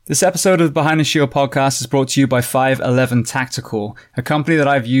This episode of the Behind the Shield podcast is brought to you by 511 Tactical, a company that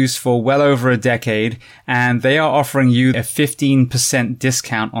I've used for well over a decade, and they are offering you a 15%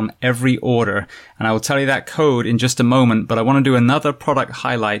 discount on every order. And I will tell you that code in just a moment, but I want to do another product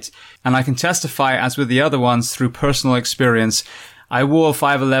highlight, and I can testify, as with the other ones, through personal experience. I wore a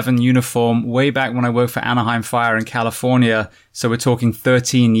 511 uniform way back when I worked for Anaheim Fire in California, so we're talking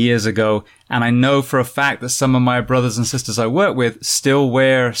 13 years ago, and I know for a fact that some of my brothers and sisters I work with still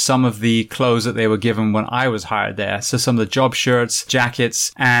wear some of the clothes that they were given when I was hired there. So some of the job shirts,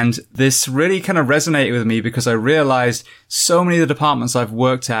 jackets, and this really kind of resonated with me because I realized so many of the departments I've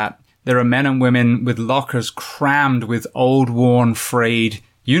worked at, there are men and women with lockers crammed with old, worn, frayed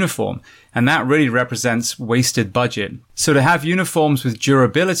uniform. And that really represents wasted budget. So to have uniforms with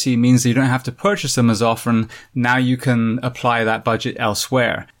durability means that you don't have to purchase them as often. Now you can apply that budget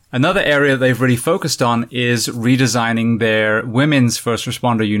elsewhere. Another area they've really focused on is redesigning their women's first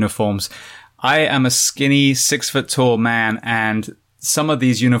responder uniforms. I am a skinny 6-foot-tall man, and some of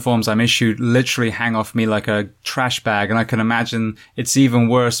these uniforms I'm issued literally hang off me like a trash bag, and I can imagine it's even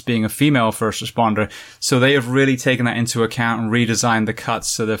worse being a female first responder. So they have really taken that into account and redesigned the cuts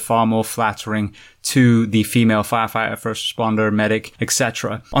so they're far more flattering to the female firefighter, first responder, medic,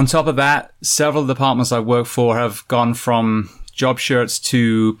 etc. On top of that, several departments I work for have gone from job shirts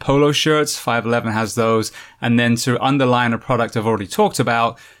to polo shirts. 511 has those. And then to underline a product I've already talked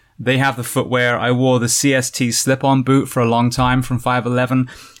about, they have the footwear. I wore the CST slip-on boot for a long time from 511.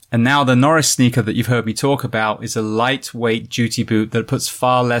 And now the Norris sneaker that you've heard me talk about is a lightweight duty boot that puts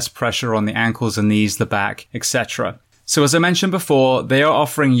far less pressure on the ankles, the knees, the back, etc. So as I mentioned before, they are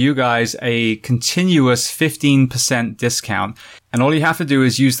offering you guys a continuous 15% discount. And all you have to do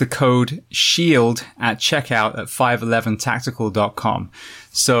is use the code SHIELD at checkout at 511tactical.com.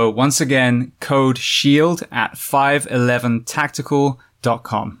 So once again, code SHIELD at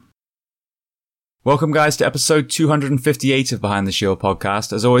 511tactical.com. Welcome, guys, to episode 258 of Behind the Shield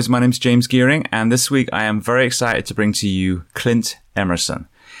podcast. As always, my name's James Gearing, and this week I am very excited to bring to you Clint Emerson.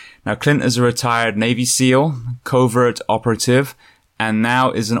 Now, Clint is a retired Navy SEAL, covert operative, and now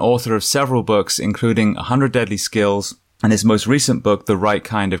is an author of several books, including 100 Deadly Skills and his most recent book, The Right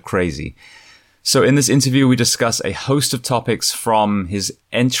Kind of Crazy. So in this interview, we discuss a host of topics from his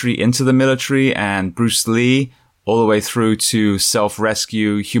entry into the military and Bruce Lee, all the way through to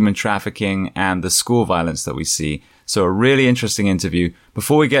self-rescue, human trafficking, and the school violence that we see. So a really interesting interview.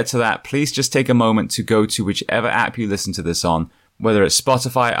 Before we get to that, please just take a moment to go to whichever app you listen to this on, whether it's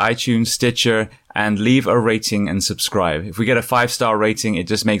Spotify, iTunes, Stitcher, and leave a rating and subscribe. If we get a 5-star rating, it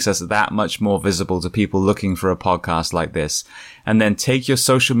just makes us that much more visible to people looking for a podcast like this. And then take your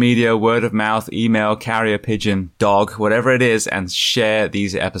social media, word of mouth, email, carrier pigeon, dog, whatever it is, and share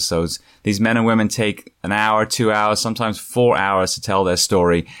these episodes. These men and women take an hour, 2 hours, sometimes 4 hours to tell their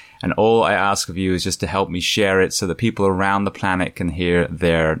story. And all I ask of you is just to help me share it so that people around the planet can hear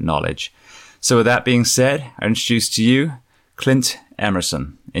their knowledge. So with that being said, I introduce to you Clint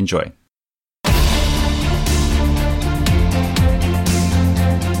Emerson. Enjoy.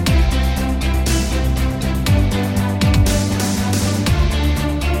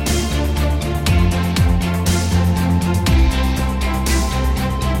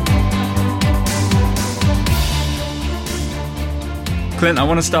 Clint, I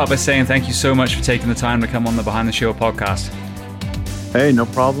want to start by saying thank you so much for taking the time to come on the Behind the Shield podcast. Hey, no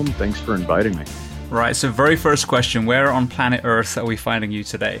problem. Thanks for inviting me. Right, so very first question, where on planet Earth are we finding you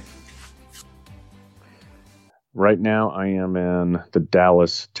today? Right now, I am in the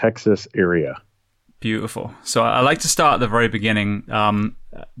Dallas, Texas area. Beautiful. So I like to start at the very beginning.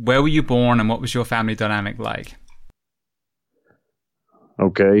 Where were you born and what was your family dynamic like?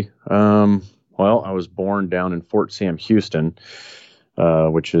 Okay. Well, I was born down in Fort Sam Houston,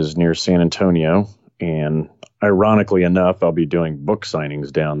 which is near San Antonio. And ironically enough, I'll be doing book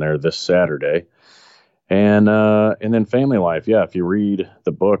signings down there this Saturday. And then family life. Yeah, if you read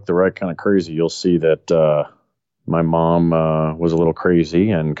the book, The Right Kind of Crazy, you'll see that my mom was a little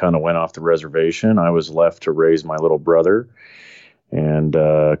crazy and kind of went off the reservation. I was left to raise my little brother, and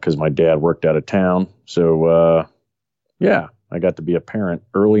because my dad worked out of town. So, yeah, I got to be a parent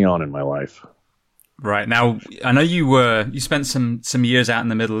early on in my life. Right. Now, I know you spent some years out in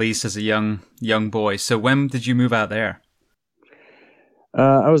the Middle East as a young boy. So when did you move out there?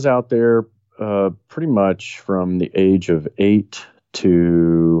 I was out there pretty much from the age of 8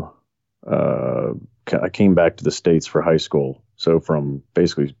 to I came back to the States for high school. So from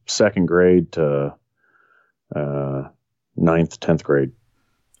basically second grade to 9th, 10th grade.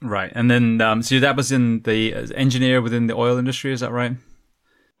 Right. And then, so that was in the engineer within the oil industry. Is that right?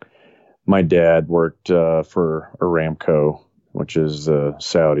 My dad worked for Aramco which is the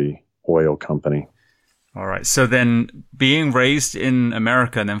Saudi oil company. All right. So then being raised in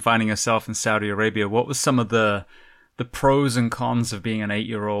America and then finding yourself in Saudi Arabia, what was some of the pros and cons of being an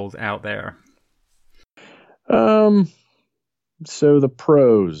 8-year-old out there? So the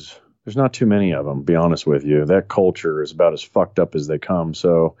pros, there's not too many of them, to be honest with you. That culture is about as fucked up as they come.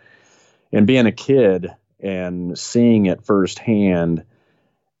 So, and being a kid and seeing it firsthand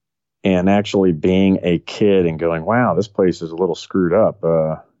and actually being a kid and going, wow, this place is a little screwed up.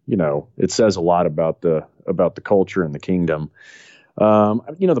 It says a lot about the culture and the kingdom.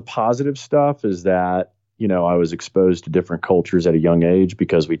 The positive stuff is that, I was exposed to different cultures at a young age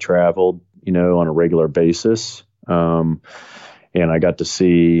because we traveled, on a regular basis. And I got to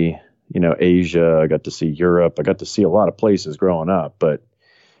see, Asia, I got to see Europe, I got to see a lot of places growing up. But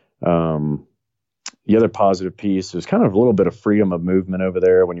the other positive piece is kind of a little bit of freedom of movement over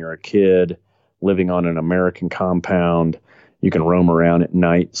there when you're a kid living on an American compound. You can roam around at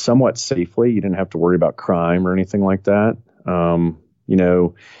night somewhat safely. You didn't have to worry about crime or anything like that.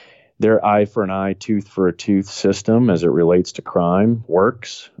 Their eye for an eye, tooth for a tooth system as it relates to crime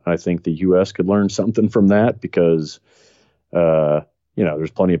works. I think the U.S. could learn something from that because,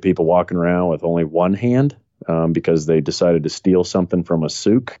 there's plenty of people walking around with only one hand because they decided to steal something from a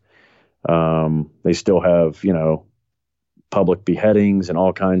souk. They still have, public beheadings and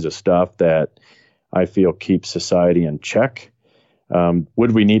all kinds of stuff that I feel keeps society in check.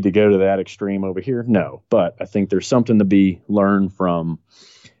 Would we need to go to that extreme over here? No, but I think there's something to be learned from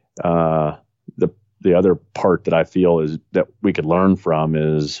the other part that I feel is that we could learn from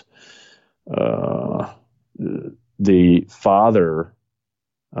is the father,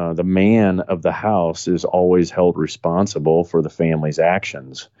 the man of the house is always held responsible for the family's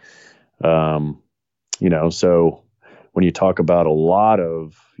actions. So when you talk about a lot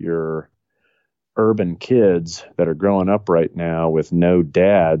of your urban kids that are growing up right now with no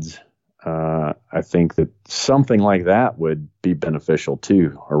dads, I think that something like that would be beneficial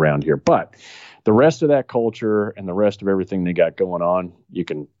too around here. But the rest of that culture and the rest of everything they got going on, you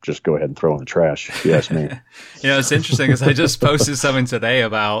can just go ahead and throw in the trash, if you ask me. It's interesting because I just posted something today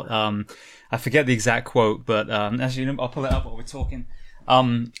about, I forget the exact quote, but actually, I'll pull it up while we're talking.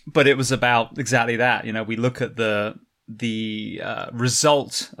 But it was about exactly that. We look at the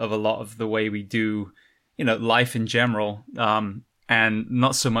result of a lot of the way we do, life in general, and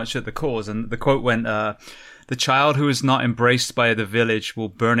not so much at the cause. And the quote went, the child who is not embraced by the village will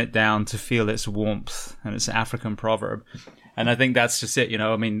burn it down to feel its warmth. And it's an African proverb. And I think that's just it.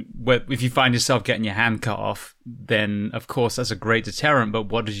 If you find yourself getting your hand cut off, then of course that's a great deterrent.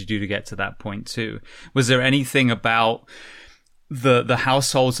 But what did you do to get to that point too? Was there anything about the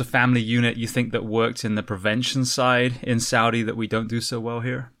households, the family unit, you think that worked in the prevention side in Saudi that we don't do so well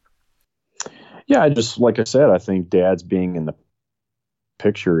here? Yeah, like I said, I think dads being in the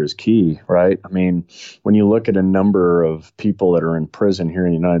picture is key, right? I mean, when you look at a number of people that are in prison here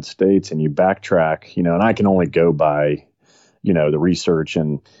in the United States and you backtrack, and I can only go by, the research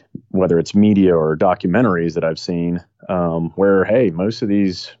and whether it's media or documentaries that I've seen, where, hey, most of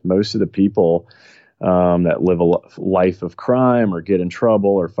the people that live a life of crime or get in trouble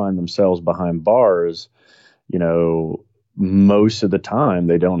or find themselves behind bars, most of the time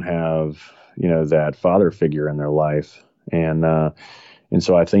they don't have, that father figure in their life. And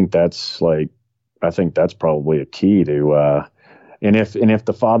so I think that's probably a key to, and if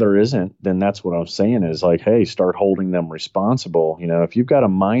the father isn't, then that's what I'm saying is like, hey, start holding them responsible. If you've got a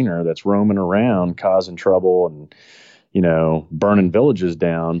minor that's roaming around causing trouble and, burning villages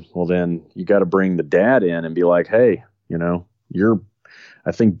down, well, then you got to bring the dad in and be like, hey,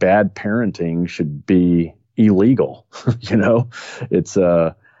 I think bad parenting should be illegal. It's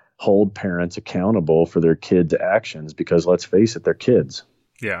hold parents accountable for their kids' actions because let's face it, they're kids.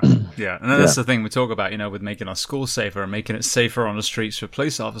 Yeah. And that's the thing we talk about, with making our schools safer and making it safer on the streets for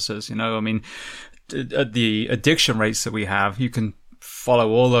police officers. The addiction rates that we have, you can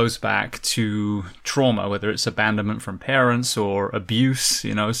follow all those back to trauma, whether it's abandonment from parents or abuse,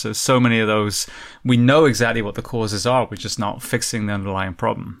 so many of those, we know exactly what the causes are. We're just not fixing the underlying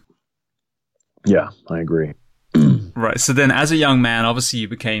problem. Yeah, I agree. Right. So then as a young man, obviously you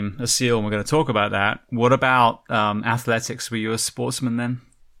became a SEAL and we're going to talk about that. What about athletics? Were you a sportsman then?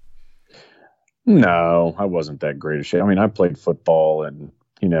 No, I wasn't that great a shape. I mean, I played football and,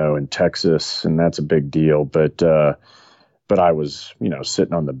 in Texas and that's a big deal. But I was,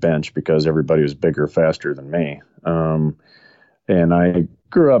 sitting on the bench because everybody was bigger, faster than me. And I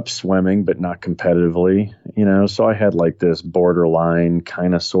grew up swimming, but not competitively, so I had like this borderline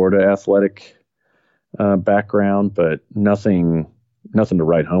kind of sort of athletic background, but nothing to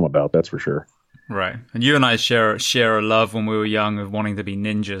write home about. That's for sure. Right. And you and I share a love when we were young of wanting to be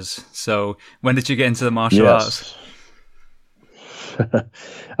ninjas. So when did you get into the martial arts?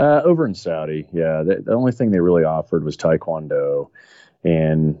 Over in Saudi, yeah. The only thing they really offered was Taekwondo,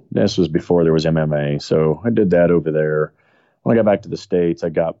 and this was before there was MMA. So I did that over there. When I got back to the States, I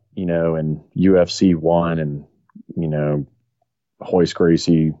got, in UFC 1 and, Hoist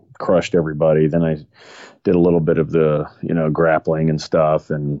Gracie crushed everybody. Then I did a little bit of the, grappling and stuff,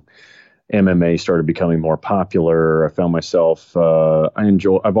 and MMA started becoming more popular. I found myself,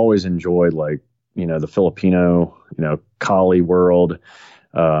 I've always enjoyed the Filipino, Kali world,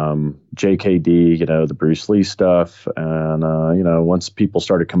 JKD, the Bruce Lee stuff. And, once people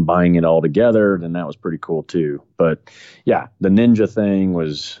started combining it all together, then that was pretty cool too. But yeah, the ninja thing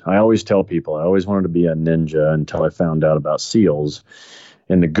I always tell people I always wanted to be a ninja until I found out about SEALs.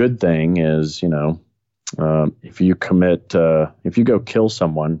 And the good thing is, if you go kill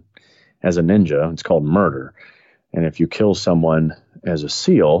someone as a ninja, it's called murder. And if you kill someone as a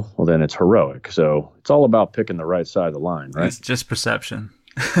SEAL, well, then it's heroic. So it's all about picking the right side of the line, right? It's just perception.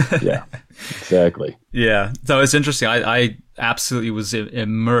 Yeah, exactly. Yeah. So it's interesting. I absolutely was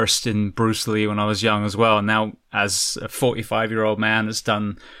immersed in Bruce Lee when I was young as well. And now as a 45-year-old man that's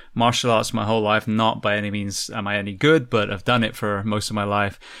done martial arts my whole life, not by any means am I any good, but I've done it for most of my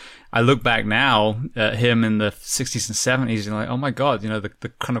life. I look back now at him in the 60s and 70s and like, oh my God,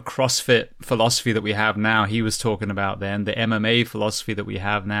 the kind of CrossFit philosophy that we have now, he was talking about then. The MMA philosophy that we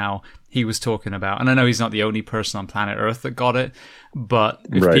have now, he was talking about. And I know he's not the only person on planet Earth that got it, but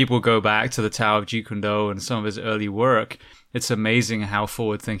if people go back to the Tao of Jeet Kune Do and some of his early work, it's amazing how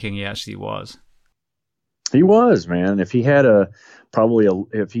forward thinking he actually was. He was, man. If he had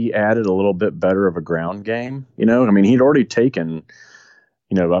if he added a little bit better of a ground game, he'd already taken,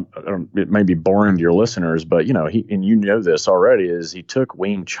 it may be boring to your listeners, but this already, is he took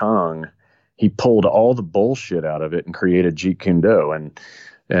Wing Chun, he pulled all the bullshit out of it and created Jeet Kune Do, and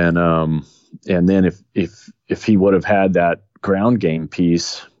then if he would have had that ground game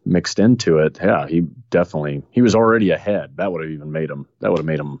piece mixed into it, yeah, he was already ahead. That would have made him,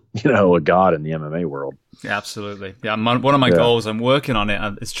 a god in the MMA world. Yeah, absolutely. Yeah, one of my goals, I'm working on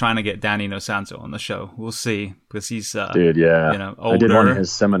it, is trying to get Danny Inosanto on the show. We'll see, because he's dude, yeah, older. I did one of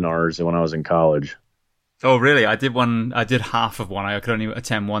his seminars when I was in college. Oh, really? I did half of one. I could only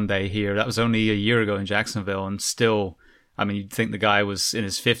attend one day here. That was only a year ago in Jacksonville, and still, you'd think the guy was in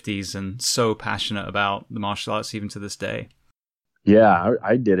his 50s and so passionate about the martial arts even to this day. Yeah,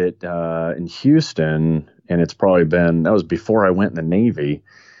 I did it in Houston, and that was before I went in the Navy,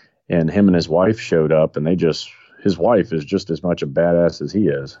 and him and his wife showed up, and his wife is just as much a badass as he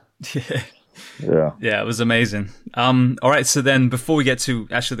is. Yeah. Yeah, it was amazing. All right, so then before we get to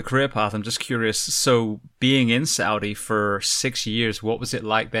actually the career path, I'm just curious, so being in Saudi for 6 years, what was it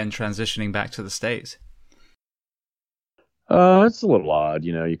like then transitioning back to the States? It's a little odd,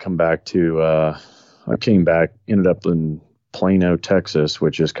 you come back to, I came back, ended up in Plano, Texas,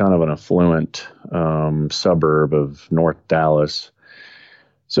 which is kind of an affluent suburb of North Dallas.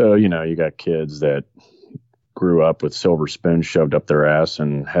 So, you got kids that grew up with silver spoons shoved up their ass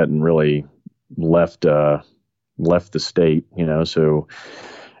and hadn't really left the state, so,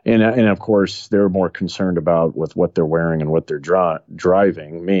 and of course they're more concerned about with what they're wearing and what they're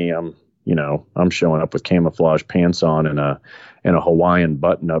driving. Me, I'm showing up with camouflage pants on and a Hawaiian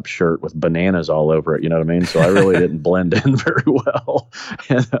button-up shirt with bananas all over it. You know what I mean? So I really didn't blend in very well.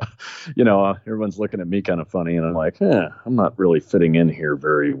 And, everyone's looking at me kind of funny, and I'm like, I'm not really fitting in here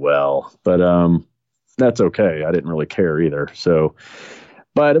very well. But that's okay. I didn't really care either. So,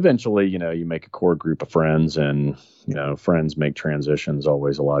 but eventually, you make a core group of friends, and friends make transitions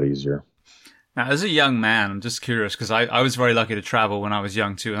always a lot easier. Now, as a young man, I'm just curious, because I was very lucky to travel when I was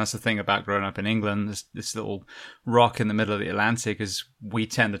young too, and that's the thing about growing up in England, this little rock in the middle of the Atlantic, is we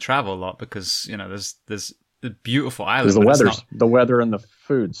tend to travel a lot because, there's the beautiful island. The weather and the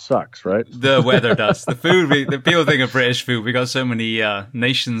food sucks, right? The weather does. The food, the people think of British food. We got so many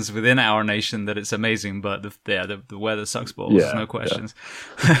nations within our nation that it's amazing, but the weather sucks balls. Yeah, no questions.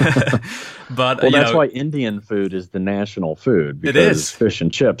 Yeah. But that's why Indian food is the national food. Because it is. Fish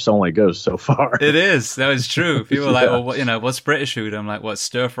and chips only goes so far. It is. That is true. People are like, well, what's British food? I'm like,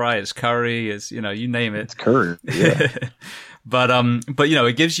 stir fry? It's curry. It's you name it. It's curry. Yeah. But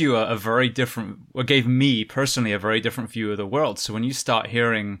it gives you it gave me personally a very different view of the world. So when you start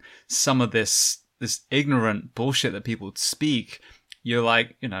hearing some of this ignorant bullshit that people speak, you're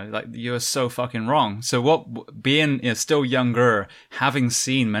like, you're so fucking wrong. So being still younger, having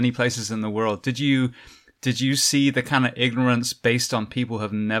seen many places in the world, did you see the kind of ignorance based on people who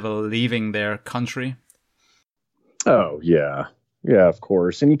have never leaving their country? Oh yeah. Yeah, of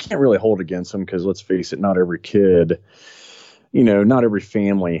course. And you can't really hold against them because let's face it, not every kid, not every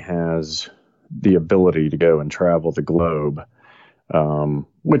family has the ability to go and travel the globe.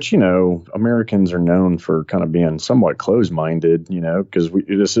 Which, Americans are known for kind of being somewhat closed-minded, because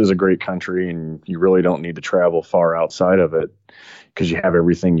this is a great country and you really don't need to travel far outside of it because you have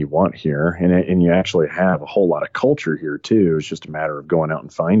everything you want here. And you actually have a whole lot of culture here too. It's just a matter of going out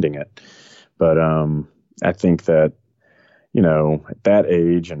and finding it. But I think that, at that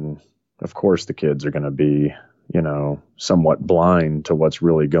age, and of course the kids are going to be, somewhat blind to what's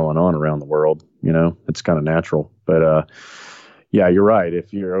really going on around the world. It's kind of natural. But yeah, you're right.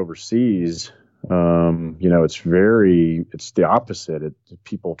 If you're overseas, it's the opposite.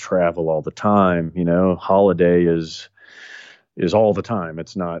 People travel all the time. Holiday is all the time.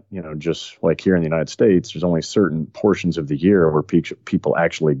 It's not, just like here in the United States. There's only certain portions of the year where people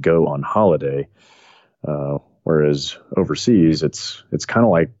actually go on holiday. Whereas overseas, it's kind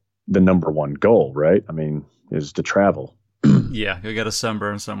of like the number one goal, right? I mean, is to travel. Yeah, you'll get a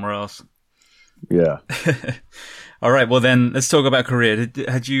sunburn somewhere else. Yeah. All right. Well, then let's talk about Korea.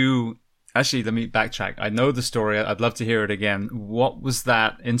 Had you actually? Let me backtrack. I know the story. I'd love to hear it again. What was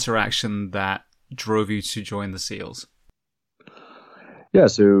that interaction that drove you to join the SEALs? Yeah.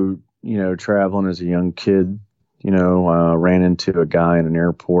 So, traveling as a young kid, ran into a guy in an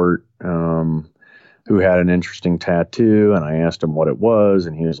airport who had an interesting tattoo, and I asked him what it was,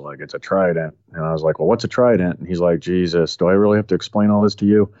 and he was like, "It's a trident." And I was like, "Well, what's a trident?" And he's like, "Jesus, do I really have to explain all this to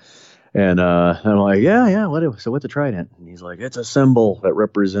you?" And I'm like, yeah. So what's a trident? And he's like, it's a symbol that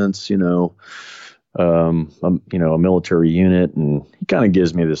represents, a military unit. And he kind of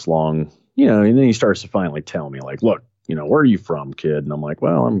gives me this long, and then he starts to finally tell me, like, look, where are you from, kid? And I'm like,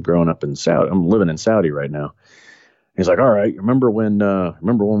 well, I'm growing up in Saudi. I'm living in Saudi right now. He's like, all right, remember when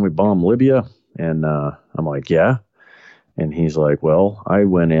we bombed Libya? And I'm like, yeah. And he's like, well, I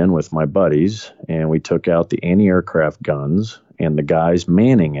went in with my buddies and we took out the anti-aircraft guns and the guys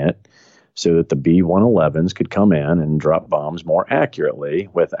manning it so that the B-111s could come in and drop bombs more accurately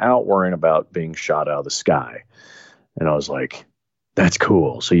without worrying about being shot out of the sky. And I was like, that's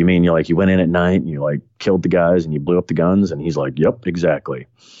cool. So you mean you went in at night and you killed the guys and you blew up the guns? And he's like, yep, exactly.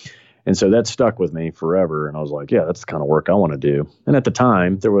 And so that stuck with me forever. And I was like, yeah, that's the kind of work I want to do. And at the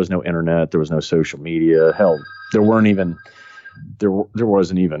time, there was no internet. There was no social media. Hell, there wasn't even, there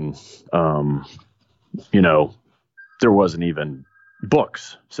wasn't even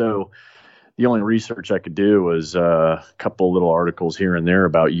books. So the only research I could do was a couple little articles here and there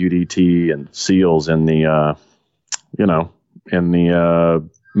about UDT and SEALs in the,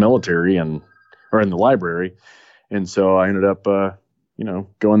 military or in the library. And so I ended up,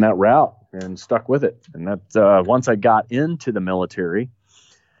 going that route and stuck with it. And that once I got into the military,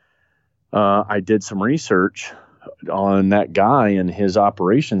 I did some research on that guy and his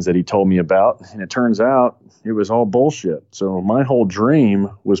operations that he told me about. And it turns out it was all bullshit. So my whole dream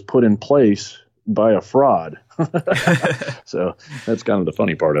was put in place by a fraud. So that's kind of the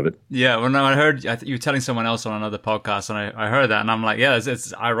funny part of it. Yeah. Well, no, I heard you were telling someone else on another podcast and I heard that and I'm like, yeah,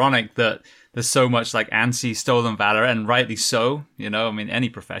 it's ironic that there's so much anti-stolen valor and rightly so, I mean, any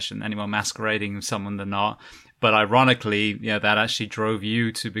profession, anyone masquerading as someone they're not. But ironically, that actually drove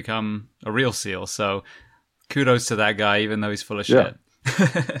you to become a real SEAL. So kudos to that guy, even though he's full of shit.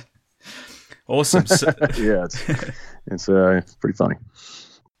 Awesome. Yeah, it's pretty funny.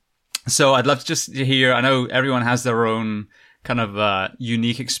 So I'd love to just hear, I know everyone has their own kind of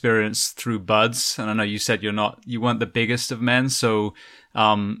unique experience through BUD/S. And I know you said you weren't the biggest of men. So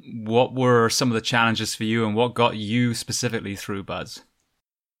what were some of the challenges for you and what got you specifically through BUD/S?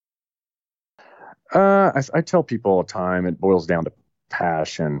 I tell people all the time, it boils down to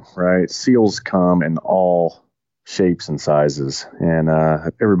passion, right? SEALs come in all shapes and sizes, and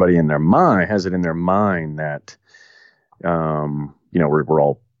everybody in their mind has it in their mind that we're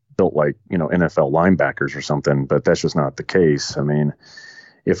all built like NFL linebackers or something, but that's just not the case. I mean,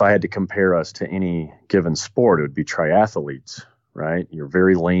 if I had to compare us to any given sport, it would be triathletes, right? You're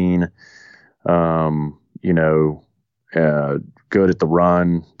very lean, good at the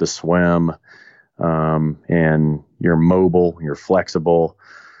run, the swim, and you're mobile, you're flexible.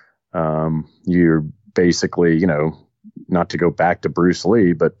 You're basically, not to go back to Bruce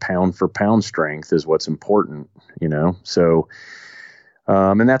Lee, but pound for pound strength is what's important, so,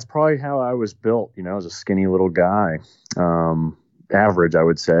 and that's probably how I was built, as a skinny little guy, average, I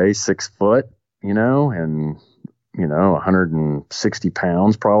would say 6 foot, and, 160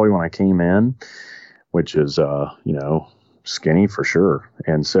 pounds probably when I came in, which is, skinny for sure.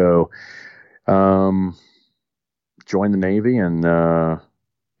 And so, joined the Navy and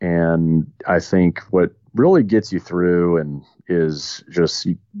I think what really gets you through and is just,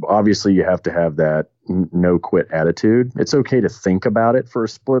 obviously you have to have that no quit attitude. It's okay to think about it for a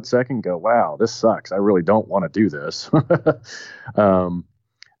split second, go, wow, this sucks. I really don't want to do this.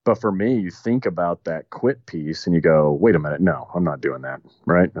 But for me, you think about that quit piece and you go, wait a minute, no, I'm not doing that.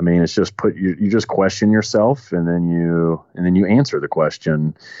 Right. I mean, it's just you just question yourself and then you answer the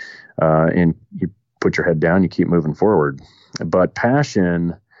question, and you put your head down, you keep moving forward. But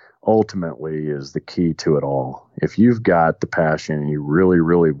passion ultimately is the key to it all. If you've got the passion and you really,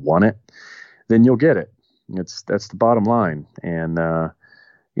 really want it, then you'll get it. That's the bottom line. And,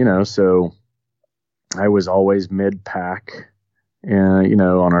 so I was always mid-pack, and,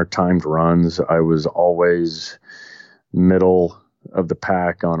 on our timed runs. I was always middle of the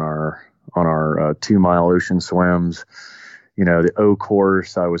pack on our 2-mile ocean swims. The O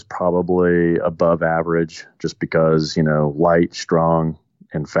course, I was probably above average just because, light, strong,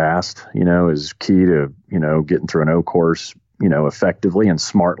 and fast, is key to, getting through an O course, effectively and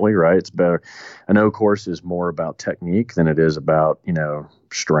smartly, right? It's better. An O course is more about technique than it is about,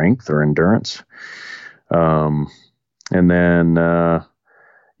 strength or endurance. And then,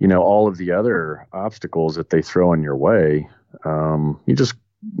 all of the other obstacles that they throw in your way, you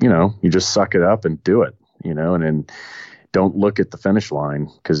just suck it up and do it, and then don't look at the finish line,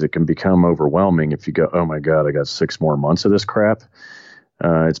 because it can become overwhelming if you go, oh my God, I got 6 more months of this crap.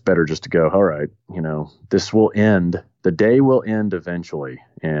 It's better just to go, all right, this will end. The day will end eventually.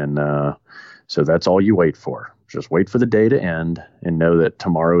 And so that's all you wait for. Just wait for the day to end and know that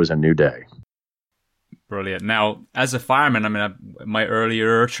tomorrow is a new day. Brilliant. Now, as a fireman, I mean, my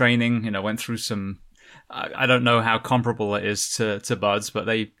earlier training, went through some, I don't know how comparable it is to BUD/S, but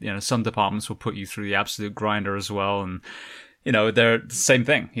they, some departments will put you through the absolute grinder as well. And, they're the same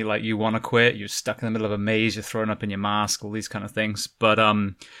thing. You want to quit, you're stuck in the middle of a maze, you're thrown up in your mask, all these kind of things. But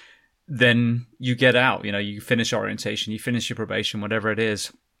then you get out, you finish orientation, you finish your probation, whatever it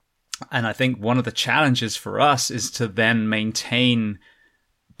is. And I think one of the challenges for us is to then maintain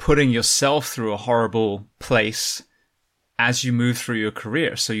putting yourself through a horrible place as you move through your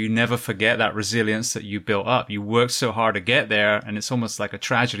career. So you never forget that resilience that you built up. You worked so hard to get there, and it's almost like a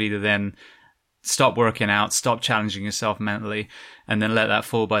tragedy to then stop working out, stop challenging yourself mentally, and then let that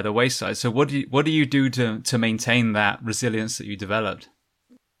fall by the wayside. So what do you do to maintain that resilience that you developed?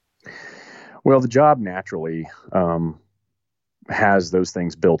 Well, the job naturally has those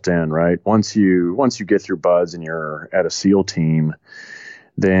things built in, right? Once you get through BUD/S and you're at a SEAL team,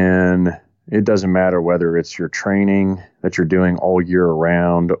 then it doesn't matter whether it's your training that you're doing all year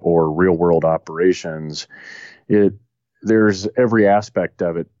round or real world operations. There's every aspect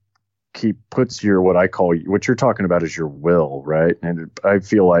of it puts your, what you're talking about is your will, right? And I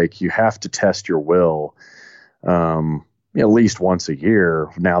feel like you have to test your will at least once a year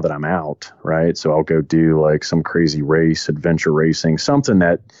now that I'm out, right? So I'll go do like some crazy race, adventure racing, something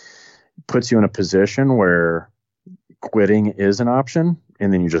that puts you in a position where quitting is an option,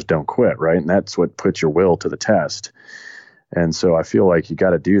 and then you just don't quit, right? And that's what puts your will to the test. And so I feel like you got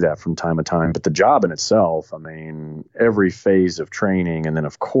to do that from time to time. But the job in itself, I mean, every phase of training, and then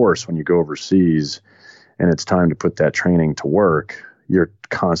of course when you go overseas and it's time to put that training to work, you're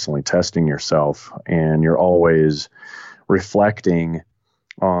constantly testing yourself, and you're always reflecting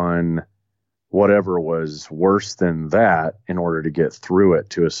on whatever was worse than that in order to get through it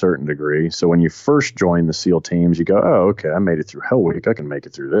to a certain degree. So when you first join the SEAL teams, you go, oh, okay, I made it through Hell Week. I can make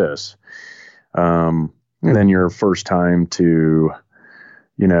it through this. And then your first time to,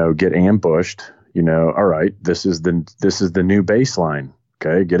 get ambushed, all right, this is the new baseline.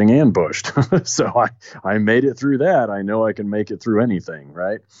 Okay. Getting ambushed. So I made it through that. I know I can make it through anything.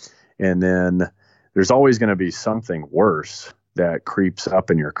 Right. And then there's always going to be something worse that creeps up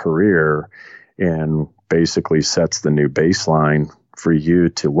in your career and basically sets the new baseline for you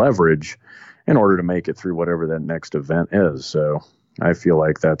to leverage in order to make it through whatever that next event is. So I feel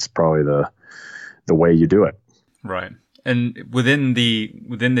like that's probably the way you do it. Right. And within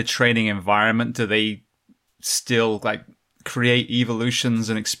the training environment, do they still create evolutions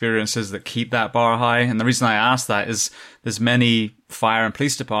and experiences that keep that bar high? And the reason I ask that is there's many fire and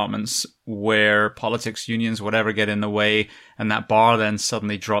police departments where politics, unions, whatever get in the way, and that bar then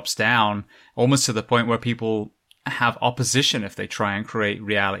suddenly drops down almost to the point where people have opposition if they try and create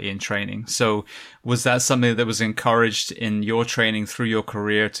reality in training. So was that something that was encouraged in your training through your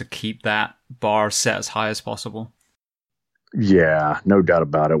career to keep that bar set as high as possible? Yeah, no doubt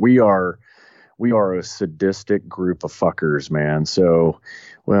about it. We are a sadistic group of fuckers, man. So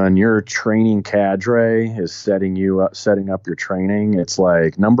when your training cadre is setting up your training, it's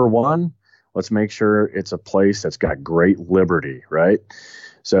like, number one, let's make sure it's a place that's got great liberty, right?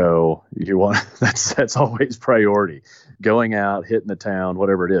 So you want that's always priority. Going out, hitting the town,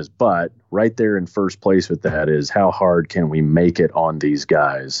 whatever it is. But right there in first place with that is how hard can we make it on these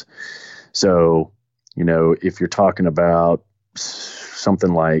guys? So, if you're talking about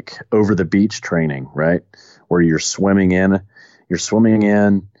something like over the beach training, right? Where you're swimming in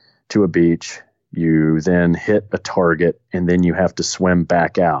to a beach, you then hit a target, and then you have to swim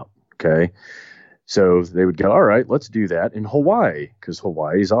back out. Okay. So they would go, all right, let's do that in Hawaii, because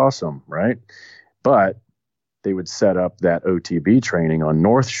Hawaii is awesome, right? But they would set up that OTB training on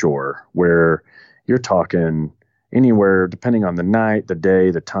North Shore, where you're talking anywhere, depending on the night, the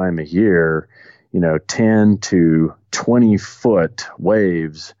day, the time of year, 10 to 20 foot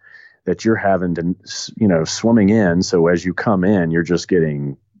waves that you're having to, swimming in. So as you come in, you're just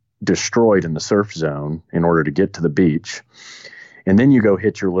getting destroyed in the surf zone in order to get to the beach. And then you go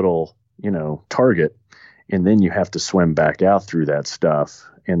hit your little, target, and then you have to swim back out through that stuff.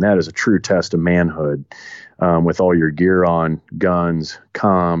 And that is a true test of manhood, with all your gear on, guns,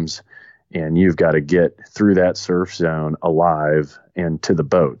 comms, and you've got to get through that surf zone alive and to the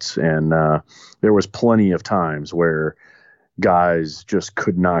boats. And there was plenty of times where guys just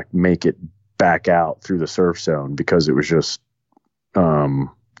could not make it back out through the surf zone because it was just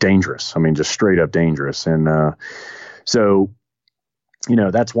dangerous. I mean, just straight up dangerous. And so,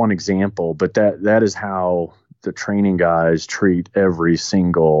 that's one example, but that is how the training guys treat every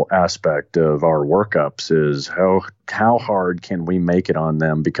single aspect of our workups, is how hard can we make it on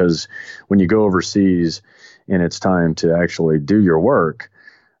them? Because when you go overseas and it's time to actually do your work,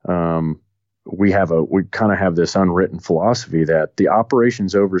 we kind of have this unwritten philosophy that the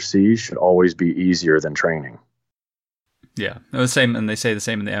operations overseas should always be easier than training. Yeah, the same, and they say the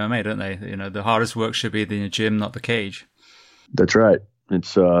same in the MMA, don't they? The hardest work should be in the gym, not the cage. That's right.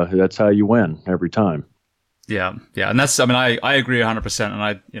 It's that's how you win every time. Yeah, and that's, I agree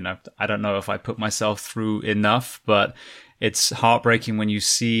 100%, and I don't know if I put myself through enough, but it's heartbreaking when you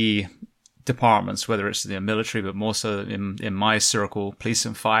see departments, whether it's the military, but more so in my circle, police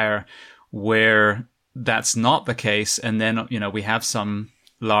and fire, where that's not the case, and then we have some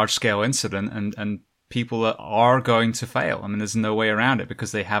large scale incident, and people are going to fail. I mean, there's no way around it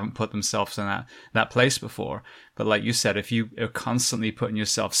because they haven't put themselves in that place before. But like you said, if you are constantly putting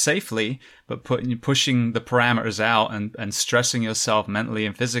yourself safely, but pushing the parameters out and stressing yourself mentally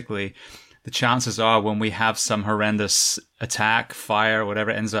and physically, the chances are when we have some horrendous attack, fire,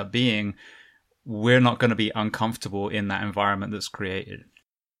 whatever it ends up being, we're not going to be uncomfortable in that environment that's created.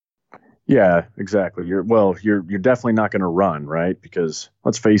 Yeah, exactly. You're definitely not going to run, right? Because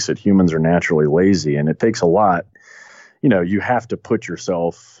let's face it, humans are naturally lazy, and it takes a lot. You have to put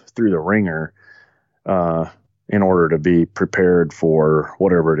yourself through the ringer in order to be prepared for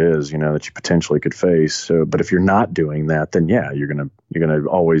whatever it is, that you potentially could face. So, but if you're not doing that, then yeah, you're gonna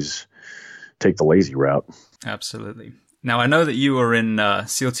always take the lazy route. Absolutely. Now, I know that you were in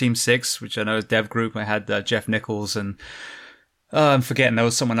SEAL Team 6, which I know is Dev Group. I had Jeff Nichols and I'm forgetting, there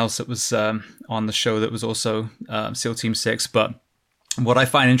was someone else that was on the show that was also SEAL Team 6. But what I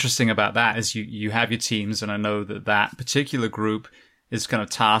find interesting about that is you have your teams, and I know that particular group is kind of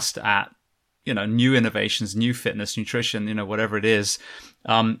tasked at, new innovations, new fitness, nutrition, whatever it is.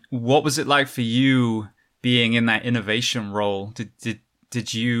 What was it like for you being in that innovation role?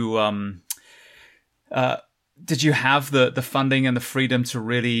 Did you have the funding and the freedom to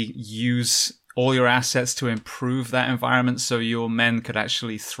really use all your assets to improve that environment so your men could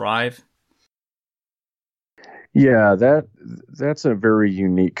actually thrive? Yeah, that's a very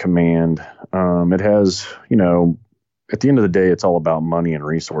unique command. It has, at the end of the day, it's all about money and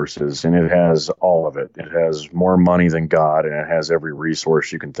resources, and it has all of it. It has more money than God, and it has every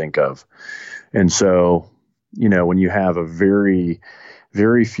resource you can think of. And so, when you have a very,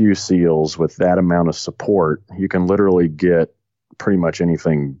 very few SEALs with that amount of support, you can literally get pretty much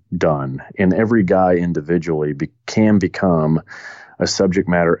anything done. And every guy individually can become a subject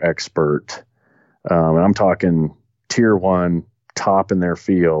matter expert. And I'm talking tier 1, top in their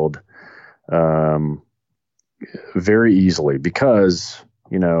field, very easily, because,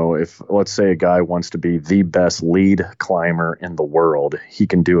 if let's say a guy wants to be the best lead climber in the world, he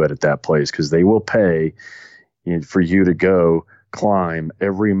can do it at that place, because they will pay for you to go climb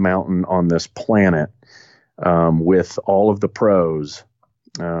every mountain on this planet with all of the pros,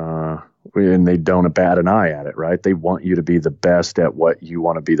 and they don't bat an eye at it, right? They want you to be the best at what you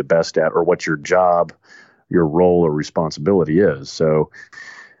want to be the best at, or what your job, your role or responsibility is. So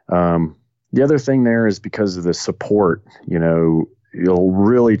the other thing there is, because of the support, you'll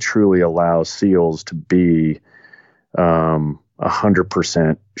really truly allow SEALs to be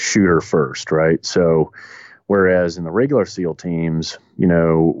 100% shooter first, right? So Whereas in the regular SEAL teams,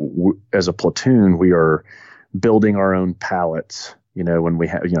 as a platoon, we are building our own pallets, when we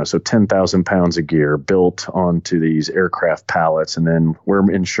have, so 10,000 pounds of gear built onto these aircraft pallets. And then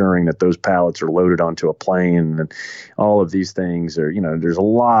we're ensuring that those pallets are loaded onto a plane, and all of these things are, there's a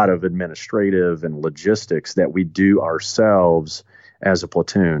lot of administrative and logistics that we do ourselves as a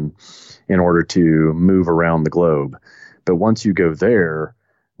platoon in order to move around the globe. But once you go there,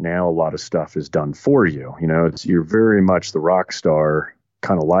 now a lot of stuff is done for you. You're very much the rock star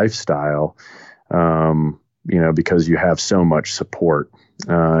kind of lifestyle, because you have so much support.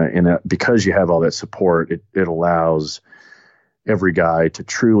 Because you have all that support, it allows every guy to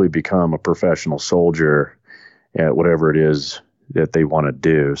truly become a professional soldier at whatever it is that they want to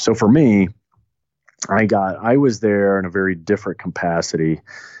do. So for me, I was there in a very different capacity.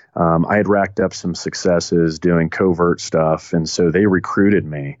 I had racked up some successes doing covert stuff, and so they recruited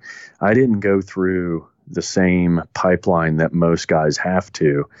me. I didn't go through the same pipeline that most guys have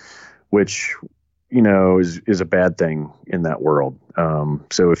to, which, is a bad thing in that world.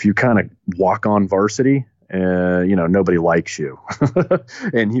 So if you kind of walk on varsity, nobody likes you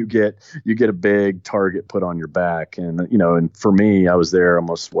and you get a big target put on your back. And for me, I was there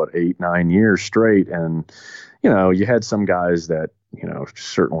almost 8-9 years straight. And, you had some guys that,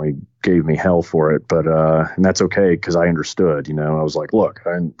 certainly gave me hell for it, but, and that's okay. 'Cause I understood, I was like, look,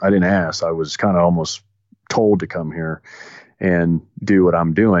 I didn't ask. I was kind of almost told to come here and do what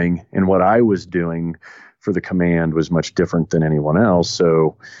I'm doing. And what I was doing for the command was much different than anyone else.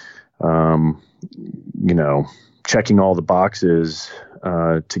 So, checking all the boxes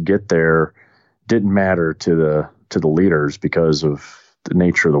to get there didn't matter to the leaders because of the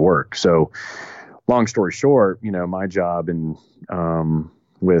nature of the work. So, long story short, my job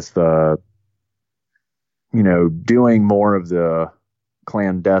with doing more of the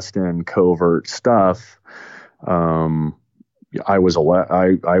clandestine covert stuff, I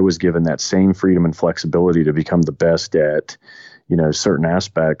was given that same freedom and flexibility to become the best at, certain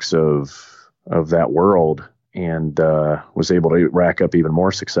aspects of that world, and was able to rack up even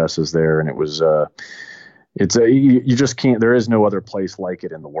more successes there. And it was, you just can't, there is no other place like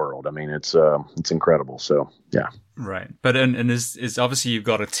it in the world. I mean, it's incredible. So, yeah. Right. But, and is obviously you've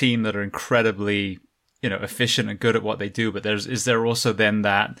got a team that are incredibly, efficient and good at what they do, but is there also then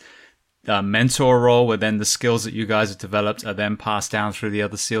that mentor role where then the skills that you guys have developed are then passed down through the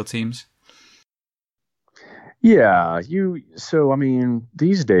other SEAL teams? Yeah,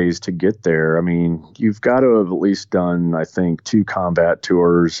 these days to get there, you've got to have at least done, I think, 2 combat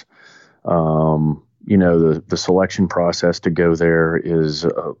tours. The selection process to go there is,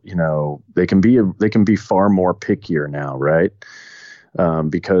 they can be far more pickier now, right?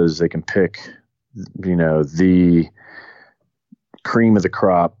 Because they can pick, the cream of the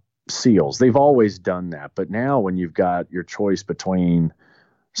crop SEALs. They've always done that. But now when you've got your choice between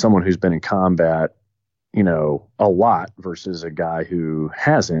someone who's been in combat, a lot versus a guy who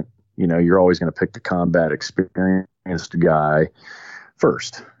hasn't, you're always going to pick the combat experienced guy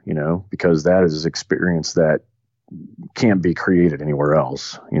first, because that is experience that can't be created anywhere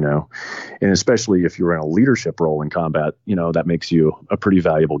else, and especially if you're in a leadership role in combat, that makes you a pretty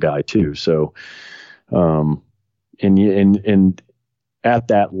valuable guy too. So, and at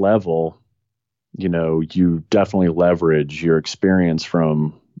that level, you definitely leverage your experience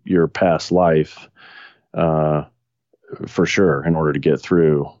from your past life, for sure, in order to get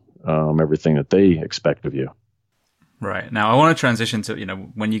through, everything that they expect of you. Right. Now, I want to transition to,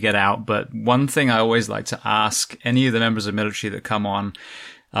 when you get out, but one thing I always like to ask any of the members of the military that come on,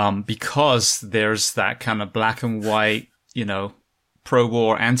 because there's that kind of black and white,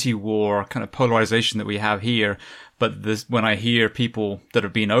 pro-war, anti-war kind of polarization that we have here. But when I hear people that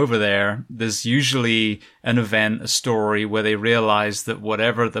have been over there, there's usually an event, a story where they realize that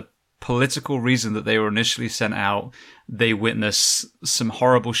whatever the political reason that they were initially sent out, they witness some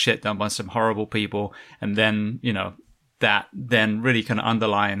horrible shit done by some horrible people. And then, that then really kind of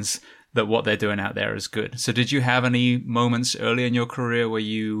underlines that what they're doing out there is good. So did you have any moments early in your career where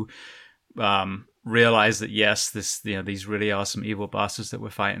you realized that, yes, these really are some evil bastards that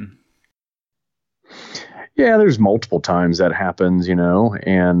we're fighting? Yeah, there's multiple times that happens,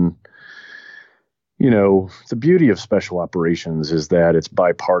 and, the beauty of special operations is that it's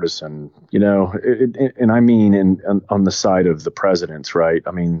bipartisan, and I mean, on the side of the presidents, right?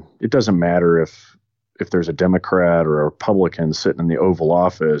 It doesn't matter if there's a Democrat or a Republican sitting in the Oval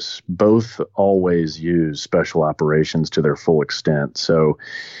Office, both always use special operations to their full extent. So,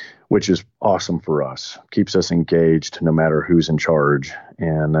 which is awesome for us, keeps us engaged no matter who's in charge.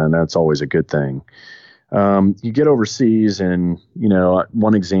 And that's always a good thing. You get overseas and,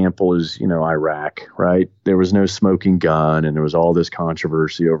 one example is, Iraq, right? There was no smoking gun and there was all this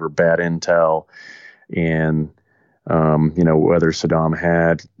controversy over bad intel and, whether Saddam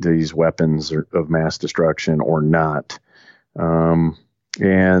had these weapons of mass destruction or not.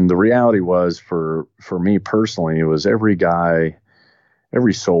 And the reality was for me personally, it was every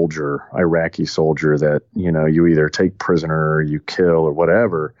soldier, Iraqi soldier that, you either take prisoner or you kill or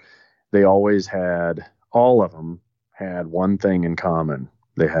whatever, all of them had one thing in common.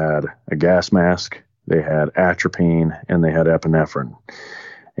 They had a gas mask, they had atropine, and they had epinephrine.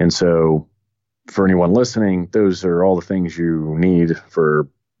 And so for anyone listening, those are all the things you need for,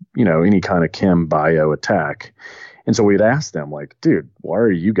 any kind of chem bio attack. And so we'd ask them like, dude, why are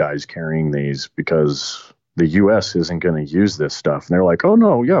you guys carrying these? Because the U.S. isn't going to use this stuff. And they're like, oh,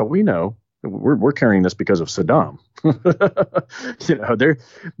 no, yeah, we know. We're carrying this because of Saddam.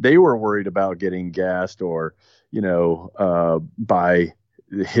 They were worried about getting gassed or, by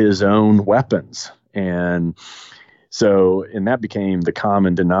his own weapons. And that became the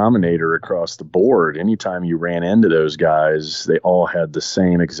common denominator across the board. Anytime you ran into those guys, they all had the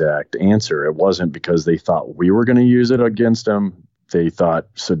same exact answer. It wasn't because they thought we were going to use it against them. They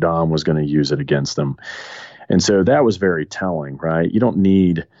thought Saddam was going to use it against them. And so that was very telling, right? You don't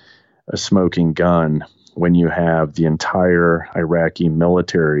need a smoking gun when you have the entire Iraqi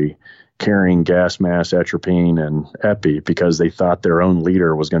military carrying gas mask, atropine, and epi because they thought their own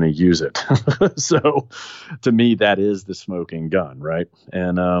leader was going to use it. So to me, that is the smoking gun, right?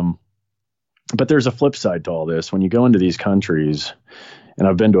 And but there's a flip side to all this. When you go into these countries, and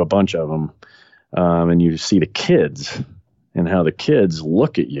I've been to a bunch of them, and you see the kids and how the kids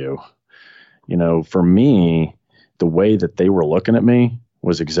look at you, for me, the way that they were looking at me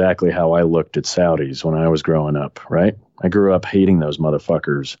was exactly how I looked at Saudis when I was growing up, right? I grew up hating those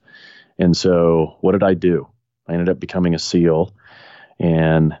motherfuckers. And so what did I do? I ended up becoming a SEAL.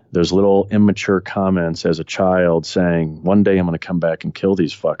 And those little immature comments as a child saying, one day I'm going to come back and kill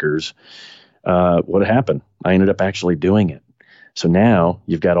these fuckers. What happened? I ended up actually doing it. So now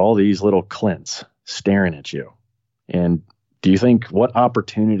you've got all these little Clints staring at you. And do you think, what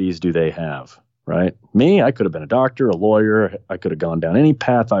opportunities do they have? Right? Me, I could have been a doctor, a lawyer. I could have gone down any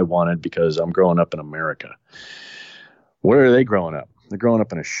path I wanted because I'm growing up in America. Where are they growing up? They're growing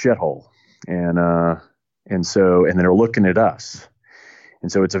up in a shithole. And they're looking at us.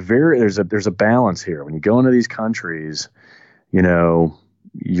 And so there's a balance here. When you go into these countries,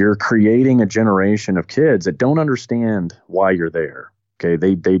 you're creating a generation of kids that don't understand why you're there. Okay.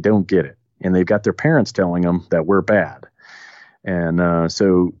 They don't get it. And they've got their parents telling them that we're bad. And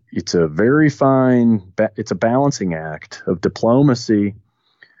so it's a very it's a balancing act of diplomacy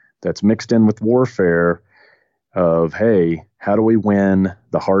that's mixed in with warfare of, hey, how do we win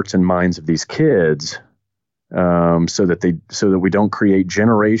the hearts and minds of these kids so that we don't create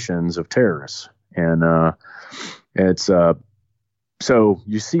generations of terrorists? And so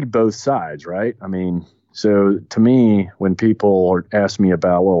you see both sides, right? I mean, so to me, when people ask me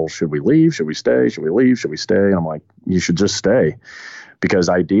about, well, should we leave? Should we stay? Should we leave? Should we stay? And I'm like, you should just stay, because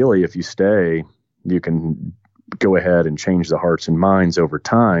ideally, if you stay, you can go ahead and change the hearts and minds over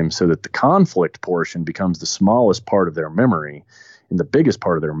time so that the conflict portion becomes the smallest part of their memory. And the biggest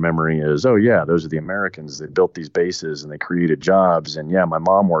part of their memory is, oh, yeah, those are the Americans. They built these bases and they created jobs. And yeah, my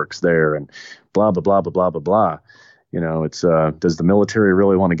mom works there and blah, blah, blah, blah, blah, blah, blah. It's does the military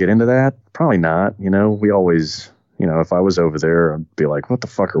really want to get into that? Probably not. We always, if I was over there, I'd be like, what the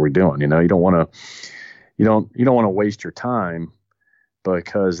fuck are we doing? You don't want to waste your time,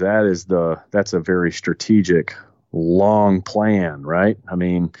 because that's a very strategic, long plan, right? I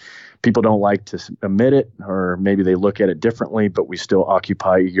mean, people don't like to admit it, or maybe they look at it differently, but we still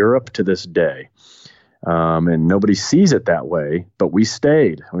occupy Europe to this day. And nobody sees it that way, but we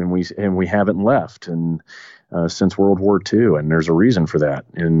stayed and we haven't left. And since World War II, and there's a reason for that.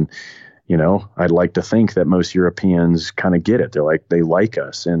 And, I'd like to think that most Europeans kind of get it. They like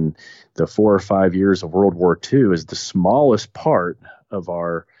us. And the 4 or 5 years of World War II is the smallest part of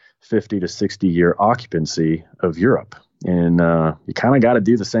our 50 to 60 year occupancy of Europe. And you kind of got to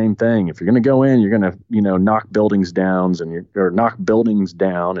do the same thing. If you're going to go in, you're going to, knock buildings down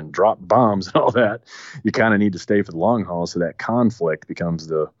and drop bombs and all that. You kind of need to stay for the long haul, so that conflict becomes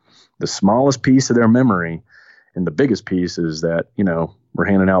the smallest piece of their memory. And the biggest piece is that, we're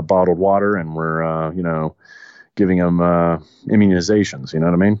handing out bottled water and we're, giving them immunizations. You know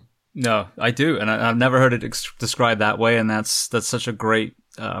what I mean? No, I do. And I've never heard it described that way. And that's such a great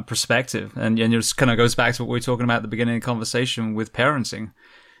perspective. And it just kind of goes back to what we were talking about at the beginning of the conversation with parenting.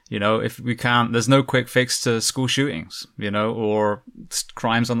 If we can't, there's no quick fix to school shootings, or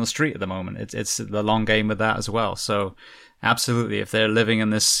crimes on the street at the moment. It's the long game with that as well. So absolutely, if they're living in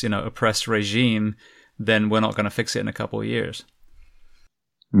this, oppressed regime, then we're not going to fix it in a couple of years.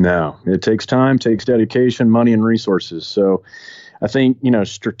 No, it takes time, takes dedication, money, and resources. So I think,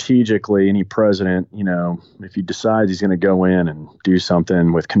 strategically, any president, if he decides he's going to go in and do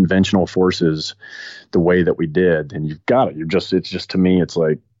something with conventional forces the way that we did, then you've got it. It's just, to me, it's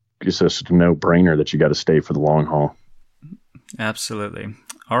like, it's just a no-brainer that you got to stay for the long haul. Absolutely.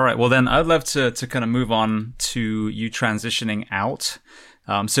 All right. Well, then I'd love to kind of move on to you transitioning out.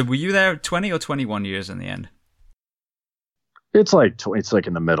 So were you there 20 or 21 years in the end? It's like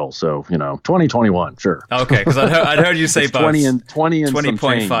in the middle. So, 2021, sure. Okay. Because I'd heard you say both. 20 and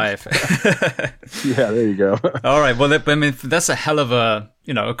 20.5. Yeah, there you go. All right. Well, that's a hell of a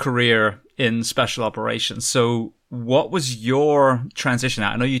career in special operations. So what was your transition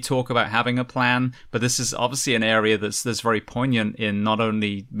out? I know you talk about having a plan, but this is obviously an area that's very poignant in not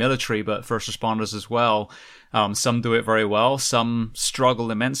only military, but first responders as well. Some do it very well. Some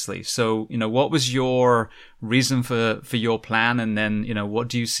struggle immensely. So, what was your reason for your plan? And then, what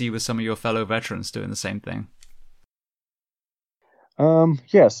do you see with some of your fellow veterans doing the same thing?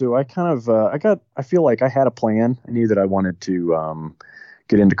 Yeah, so I kind of, I feel like I had a plan. I knew that I wanted to,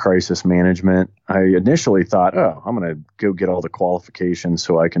 get into crisis management. I initially thought, I'm going to go get all the qualifications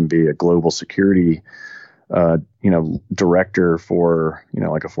so I can be a global security, director for,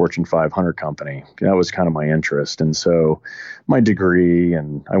 like a Fortune 500 company. That was kind of my interest. And so my degree,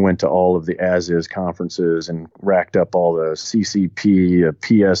 and I went to all of the as-is conferences and racked up all the CCP,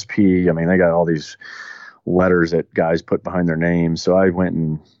 PSP. I mean, they got all these letters that guys put behind their names. So I went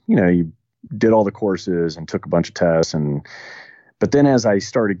and, you did all the courses and took a bunch of tests. But then as I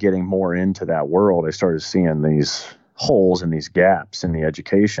started getting more into that world, I started seeing these holes and these gaps in the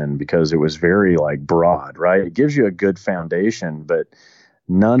education because it was very broad, right? It gives you a good foundation, but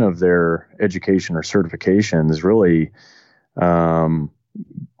none of their education or certifications really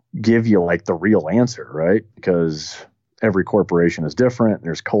give you the real answer, right? Because every corporation is different.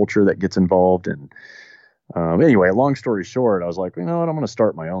 There's culture that gets involved. And anyway, long story short, I was like, I'm going to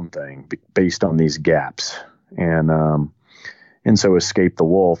start my own thing based on these gaps. And so Escape the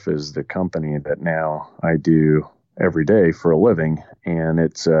Wolf is the company that now I do every day for a living. And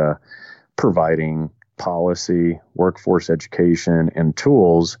it's providing policy, workforce education, and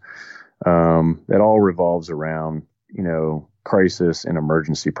tools that all revolves around, crisis and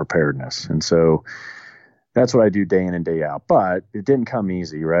emergency preparedness. And so that's what I do day in and day out. But it didn't come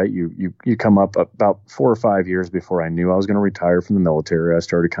easy, right? You come up about 4 or 5 years before I knew I was going to retire from the military. I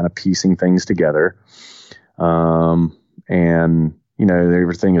started kind of piecing things together. And,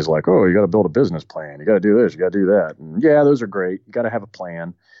 everything is like, you got to build a business plan. You got to do this, you got to do that. And yeah, those are great. You got to have a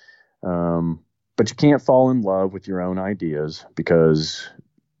plan. But you can't fall in love with your own ideas because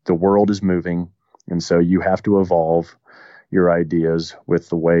the world is moving. And so you have to evolve your ideas with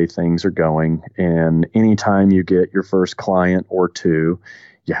the way things are going. And anytime you get your first client or two,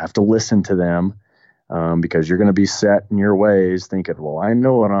 you have to listen to them. Because you're going to be set in your ways thinking, well, I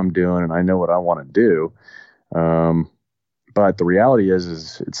know what I'm doing and I know what I want to do. But the reality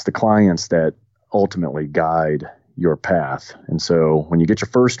is it's the clients that ultimately guide your path. And so when you get your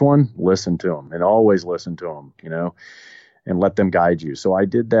first one, listen to them and always listen to them, and let them guide you. So I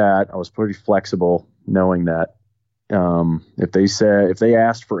did that. I was pretty flexible, knowing that if they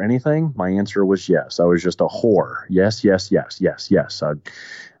asked for anything, my answer was yes. I was just a whore. Yes, yes, yes, yes, yes.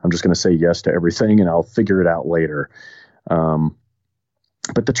 I'm just going to say yes to everything and I'll figure it out later.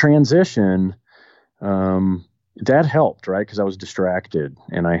 But the transition, that helped, right? Because I was distracted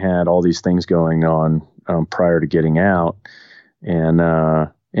and I had all these things going on prior to getting out. And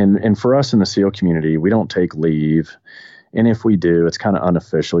for us in the SEAL community, we don't take leave. And if we do, it's kind of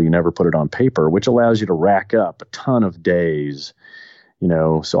unofficial. You never put it on paper, which allows you to rack up a ton of days.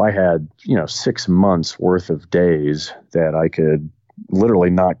 So I had, 6 months worth of days that I could literally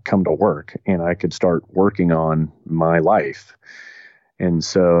not come to work and I could start working on my life. And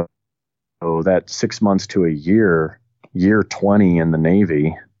so that 6 months to a year 20 in the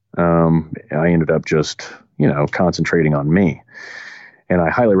Navy, I ended up just, concentrating on me. And I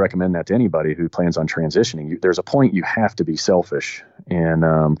highly recommend that to anybody who plans on transitioning. There's a point you have to be selfish. And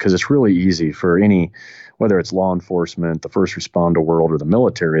because it's really easy for whether it's law enforcement, the first responder world, or the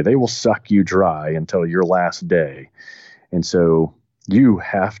military, they will suck you dry until your last day. And so you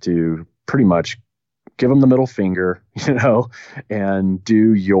have to pretty much give them the middle finger, and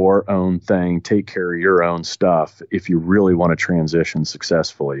do your own thing, take care of your own stuff if you really want to transition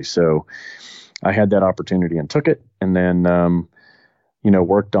successfully. So I had that opportunity and took it. And then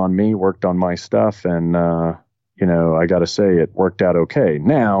worked on me, worked on my stuff. And, I got to say it worked out okay.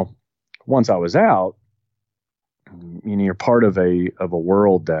 Now, once I was out, you're part of a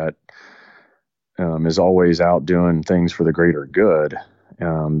world that is always out doing things for the greater good.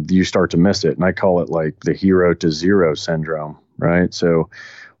 You start to miss it. And I call it like the hero to zero syndrome, right? So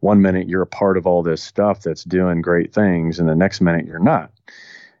one minute you're a part of all this stuff that's doing great things, and the next minute you're not.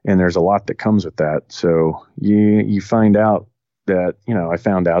 And there's a lot that comes with that. So you find out that, I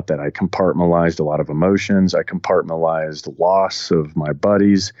found out that I compartmentalized a lot of emotions. I compartmentalized loss of my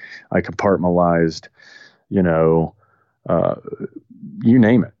buddies. I compartmentalized, you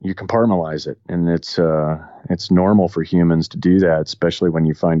name it, you compartmentalize it. And it's normal for humans to do that, especially when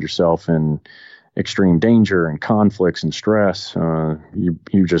you find yourself in extreme danger and conflicts and stress.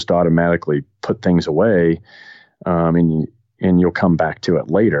 You just automatically put things away, and you'll come back to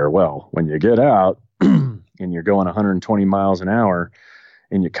it later. Well, when you get out and you're going 120 miles an hour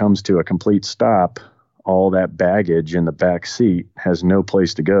and it comes to a complete stop, all that baggage in the back seat has no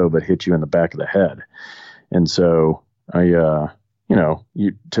place to go but hit you in the back of the head. And so here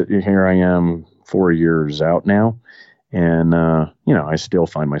I am 4 years out now, and, I still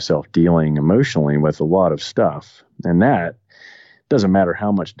find myself dealing emotionally with a lot of stuff. And that doesn't matter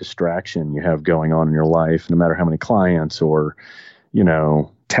how much distraction you have going on in your life, no matter how many clients or,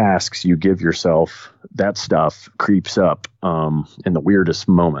 tasks you give yourself, that stuff creeps up in the weirdest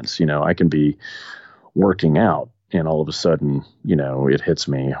moments. I can be working out and all of a sudden, it hits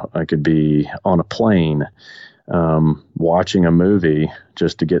me. I could be on a plane watching a movie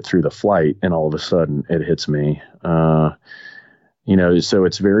just to get through the flight, and all of a sudden it hits me. So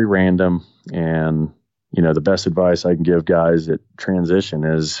it's very random. And, the best advice I can give guys that transition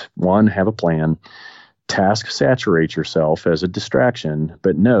is, one, have a plan. Task saturate yourself as a distraction,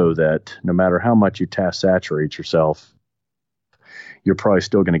 but know that no matter how much you task saturate yourself, you're probably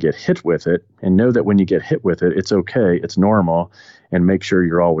still going to get hit with it. And know that when you get hit with it, it's okay, it's normal, and make sure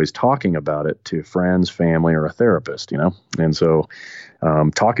you're always talking about it to friends, family, or a therapist, And so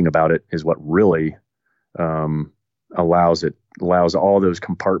talking about it is what really allows all those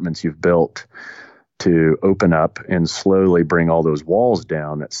compartments you've built to open up and slowly bring all those walls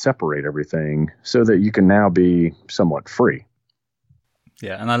down that separate everything so that you can now be somewhat free.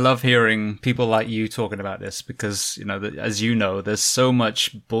 Yeah, and I love hearing people like you talking about this because, as you know, there's so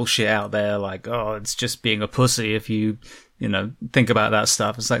much bullshit out there like, oh, it's just being a pussy if you, think about that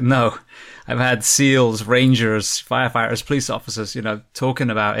stuff. It's like, no, I've had SEALs, Rangers, firefighters, police officers,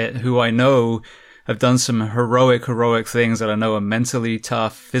 talking about it who I know have done some heroic things that I know are mentally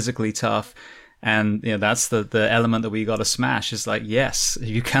tough, physically tough. And, that's the element that we got to smash is like, yes,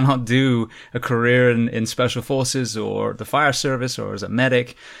 you cannot do a career in special forces or the fire service or as a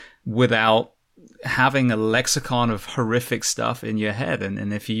medic without having a lexicon of horrific stuff in your head.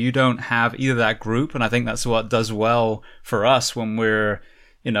 And if you don't have either that group, and I think that's what does well for us when we're,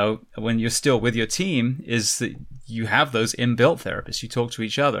 when you're still with your team, is that you have those inbuilt therapists. You talk to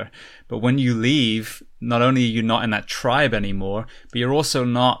each other. But when you leave, not only are you not in that tribe anymore, but you're also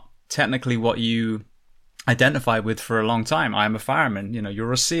not technically what you identified with for a long time. I'm a fireman,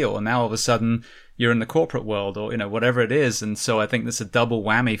 you're a SEAL, and now all of a sudden you're in the corporate world or, whatever it is. And so I think that's a double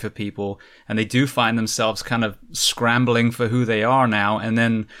whammy for people, and they do find themselves kind of scrambling for who they are now, and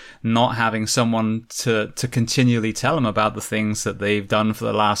then not having someone to continually tell them about the things that they've done for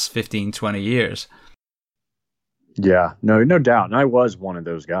the last 15, 20 years. Yeah, no doubt. And I was one of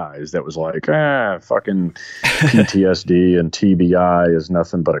those guys that was like, fucking PTSD and TBI is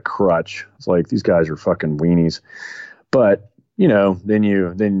nothing but a crutch. It's like, these guys are fucking weenies. But, then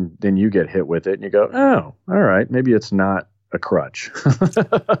you get hit with it and you go, oh, all right, maybe it's not a crutch.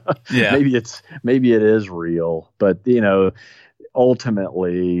 Yeah. Maybe it is real. But,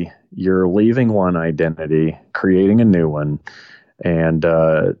 ultimately you're leaving one identity, creating a new one. And,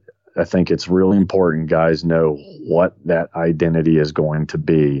 I think it's really important guys know what that identity is going to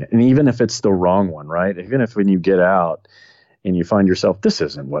be. And even if it's the wrong one, right? Even if when you get out and you find yourself, this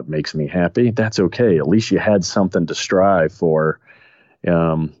isn't what makes me happy, that's okay. At least you had something to strive for,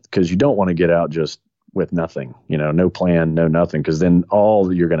 because you don't want to get out just with nothing, no plan, no nothing. Because then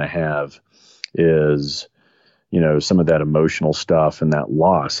all you're going to have is, some of that emotional stuff and that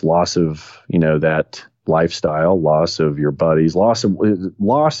loss of, that lifestyle, loss of your buddies, loss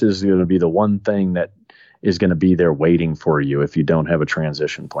is going to be the one thing that is going to be there waiting for you if you don't have a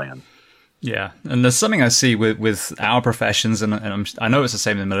transition plan. Yeah, and there's something I see with our professions, and I know it's the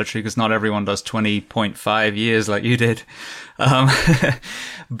same in the military because not everyone does 20.5 years like you did,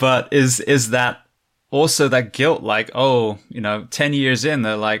 but is that also that guilt, like, 10 years in,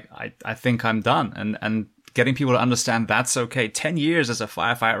 they're like, I think I'm done, and getting people to understand that's okay. 10 years as a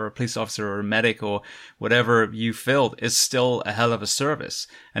firefighter or a police officer or a medic or whatever you filled is still a hell of a service.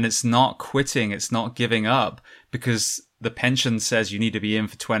 And it's not quitting. It's not giving up because the pension says you need to be in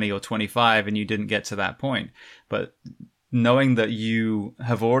for 20 or 25 and you didn't get to that point. But knowing that you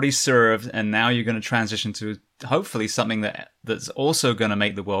have already served and now you're going to transition to hopefully something that's also going to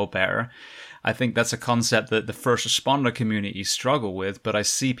make the world better. I think that's a concept that the first responder community struggle with, but I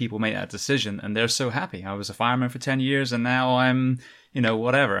see people make that decision and they're so happy. I was a fireman for 10 years and now I'm,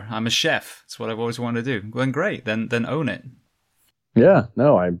 whatever. I'm a chef. It's what I've always wanted to do. Well, then great. Then own it. Yeah,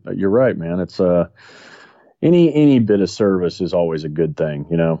 no, you're right, man. It's, any bit of service is always a good thing.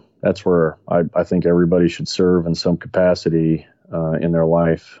 That's where I think everybody should serve in some capacity, in their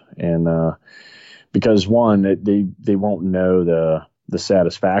life. And, because one, they won't know the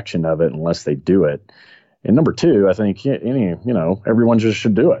satisfaction of it unless they do it. And number two, I think everyone just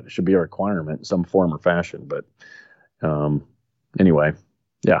should do it. It should be a requirement in some form or fashion. But anyway,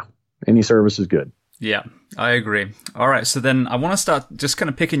 yeah, any service is good. Yeah, I agree. All right. So then I want to start just kind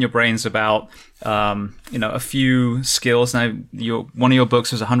of picking your brains about, a few skills. Now, one of your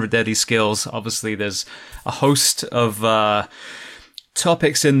books was 100 Deadly Skills. Obviously, there's a host of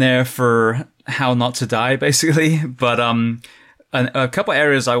topics in there for how not to die, basically. But a couple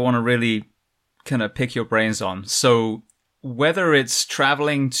areas I want to really kind of pick your brains on. So whether it's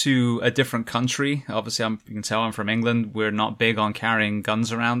traveling to a different country, obviously you can tell I'm from England. We're not big on carrying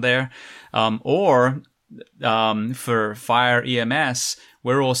guns around there. Or for fire EMS,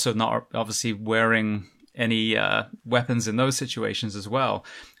 we're also not obviously wearing any weapons in those situations as well.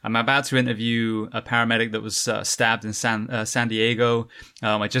 I'm about to interview a paramedic that was stabbed in San Diego.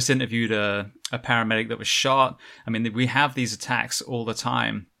 I just interviewed a paramedic that was shot. I mean, we have these attacks all the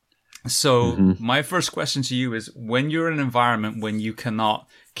time. So my first question to you is, when you're in an environment when you cannot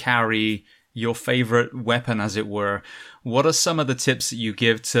carry your favorite weapon, as it were, what are some of the tips that you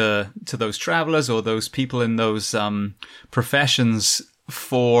give to those travelers or those people in those professions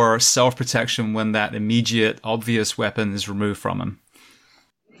for self-protection when that immediate, obvious weapon is removed from them?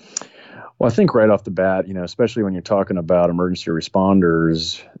 Well, I think right off the bat, especially when you're talking about emergency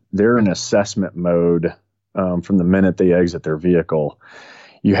responders, they're in assessment mode from the minute they exit their vehicle.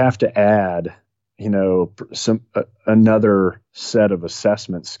 You have to add, another set of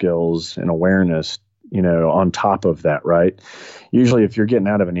assessment skills and awareness, on top of that, right? Usually if you're getting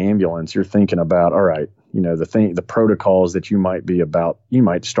out of an ambulance, you're thinking about, all right, the protocols that you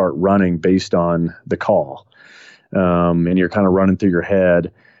might start running based on the call. And you're kind of running through your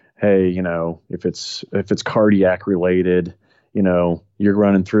head, hey, if it's cardiac related, you're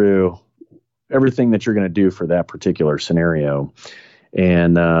running through everything that you're going to do for that particular scenario.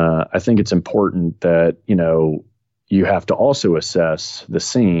 And I think it's important that, you have to also assess the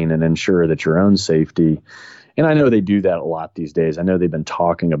scene and ensure that your own safety. And I know they do that a lot these days. I know they've been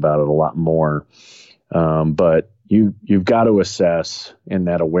talking about it a lot more. But you've got to assess, and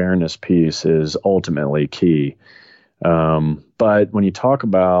that awareness piece is ultimately key. But when you talk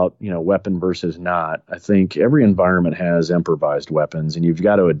about, weapon versus not, I think every environment has improvised weapons, and you've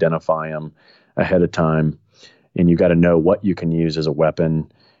got to identify them ahead of time. And you got to know what you can use as a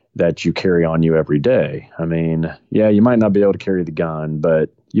weapon that you carry on you every day. I mean, yeah, you might not be able to carry the gun,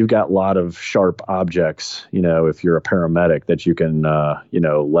 but you've got a lot of sharp objects, if you're a paramedic, that you can,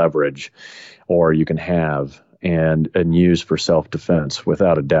 leverage or you can have and use for self-defense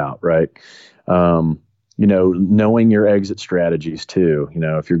without a doubt, right? Knowing your exit strategies too.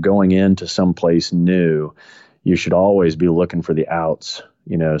 If you're going into someplace new, you should always be looking for the outs,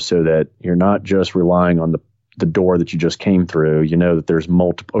 so that you're not just relying on the door that you just came through. That there's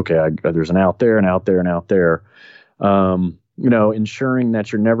multiple, there's an out there and out there and out there. Ensuring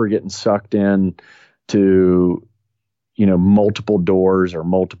that you're never getting sucked in to, multiple doors or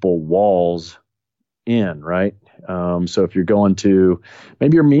multiple walls in, right? So if you're going to,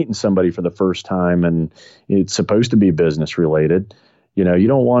 maybe you're meeting somebody for the first time and it's supposed to be business related, you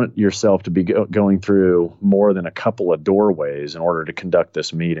don't want yourself to be going through more than a couple of doorways in order to conduct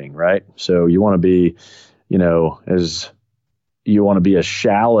this meeting, right? So you want to be, as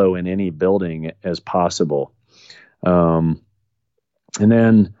shallow in any building as possible. And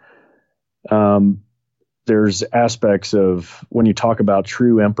then there's aspects of when you talk about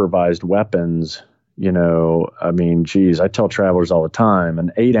true improvised weapons, I tell travelers all the time,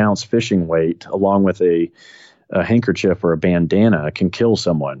 an 8-ounce fishing weight along with a handkerchief or a bandana can kill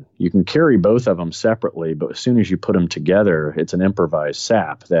someone. You can carry both of them separately, but as soon as you put them together, it's an improvised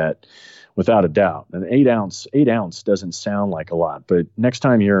sap that, without a doubt, an 8 ounce doesn't sound like a lot, but next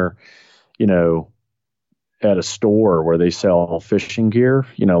time you're, at a store where they sell fishing gear,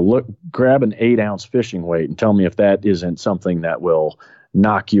 grab an 8-ounce fishing weight and tell me if that isn't something that will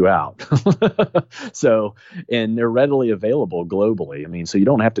knock you out. So, and they're readily available globally. I mean, so you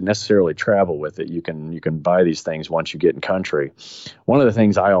don't have to necessarily travel with it. You can buy these things once you get in country. One of the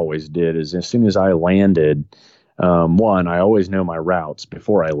things I always did is as soon as I landed, I always know my routes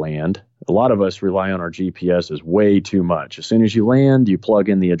before I land. A lot of us rely on our GPSs way too much. As soon as you land, you plug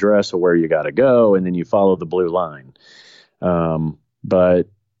in the address of where you got to go, and then you follow the blue line. But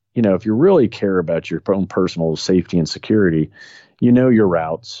if you really care about your own personal safety and security, your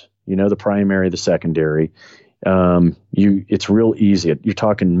routes, the primary, the secondary. It's real easy. You're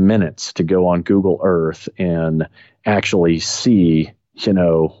talking minutes to go on Google Earth and actually see,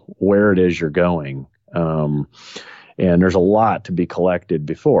 where it is you're going. And there's a lot to be collected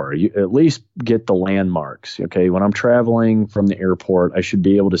before you at least get the landmarks. Okay. When I'm traveling from the airport, I should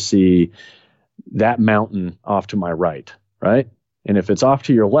be able to see that mountain off to my right. Right. And if it's off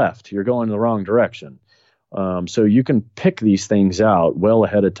to your left, you're going in the wrong direction. So you can pick these things out well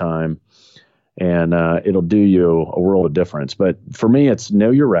ahead of time, and it'll do you a world of difference. But for me, it's know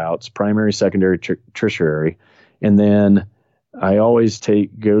your routes, primary, secondary, tertiary. And then I always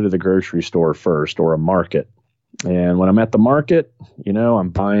go to the grocery store first, or a market. And when I'm at the market, I'm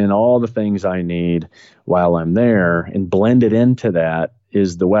buying all the things I need while I'm there, and blended into that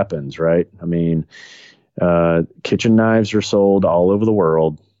is the weapons, right? I mean, kitchen knives are sold all over the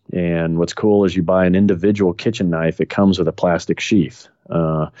world. And what's cool is you buy an individual kitchen knife. It comes with a plastic sheath,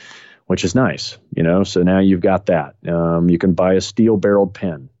 which is nice, so now you've got that. You can buy a steel barreled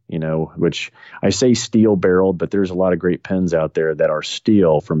pen, which I say steel barreled, but there's a lot of great pens out there that are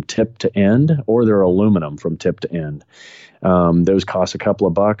steel from tip to end, or they're aluminum from tip to end. Those cost a couple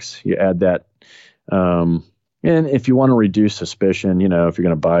of bucks. You add that. And if you want to reduce suspicion, if you're going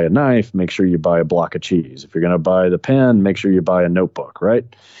to buy a knife, make sure you buy a block of cheese. If you're going to buy the pen, make sure you buy a notebook, right?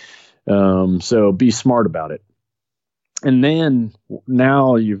 So be smart about it. And then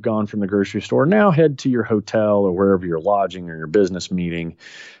now you've gone from the grocery store, now head to your hotel or wherever you're lodging or your business meeting,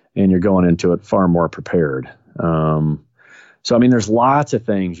 and you're going into it far more prepared. So, I mean, there's lots of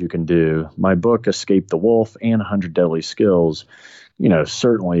things you can do. My book, Escape the Wolf and 100 Deadly Skills,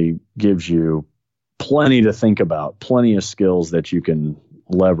 certainly gives you plenty to think about, plenty of skills that you can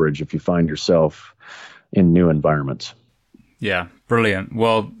leverage if you find yourself in new environments. Yeah, brilliant.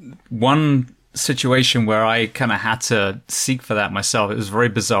 Well, one situation where I kind of had to seek for that myself, it was very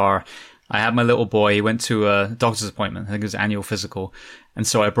bizarre. I had my little boy, he went to a doctor's appointment, I think it was annual physical. And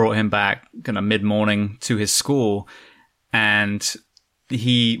so I brought him back kind of mid-morning to his school, and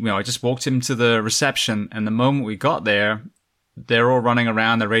I just walked him to the reception, and the moment we got there, they're all running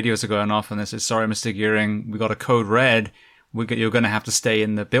around, the radios are going off, and they said, "Sorry, Mr. Gearing, we got a code red. You're going to have to stay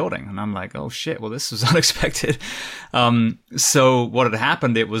in the building." And I'm like, oh shit, well, this was unexpected. So what had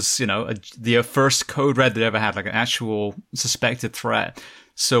happened, it was, the first code red that ever had, like an actual suspected threat.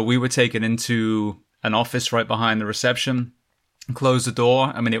 So we were taken into an office right behind the reception, closed the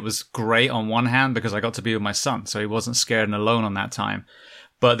door. I mean, it was great on one hand because I got to be with my son, so he wasn't scared and alone on that time.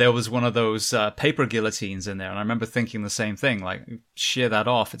 But there was one of those paper guillotines in there. And I remember thinking the same thing, like, shear that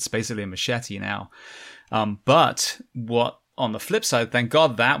off. It's basically a machete now. But on the flip side, thank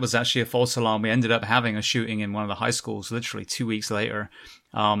God that was actually a false alarm. We ended up having a shooting in one of the high schools literally 2 weeks later.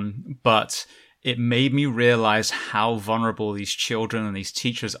 But it made me realize how vulnerable these children and these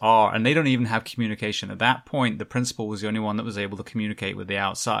teachers are. And they don't even have communication. At that point, the principal was the only one that was able to communicate with the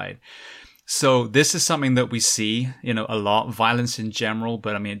outside. So this is something that we see, a lot, violence in general,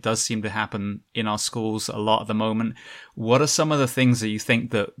 but I mean, it does seem to happen in our schools a lot at the moment. What are some of the things that you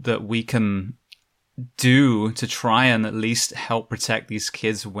think that we can do to try and at least help protect these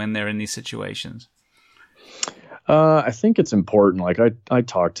kids when they're in these situations? I think it's important. Like I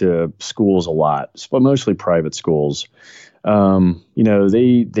talk to schools a lot, but mostly private schools. They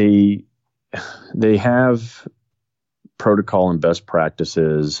have protocol and best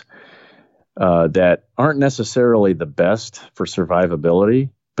practices that aren't necessarily the best for survivability,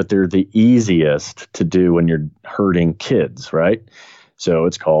 but they're the easiest to do when you're hurting kids, right? So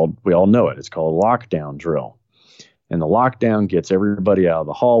we all know it, it's called lockdown drill. And the lockdown gets everybody out of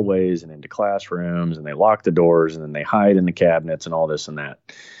the hallways and into classrooms, and they lock the doors, and then they hide in the cabinets and all this and that.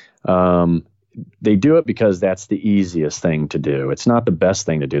 They do it because that's the easiest thing to do. It's not the best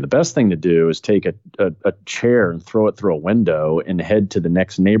thing to do. The best thing to do is take a chair and throw it through a window and head to the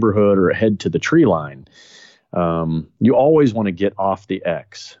next neighborhood or head to the tree line. You always want to get off the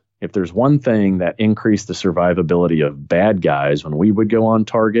X. If there's one thing that increased the survivability of bad guys when we would go on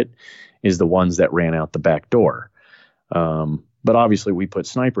target, is the ones that ran out the back door. But obviously we put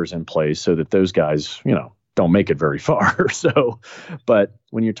snipers in place so that those guys, don't make it very far. So, but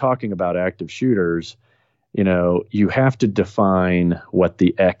when you're talking about active shooters, you have to define what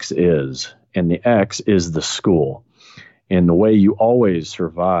the X is, and the X is the school. And the way you always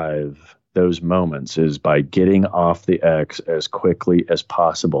survive those moments is by getting off the X as quickly as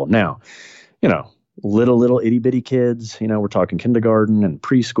possible. Now, little itty bitty kids, we're talking kindergarten and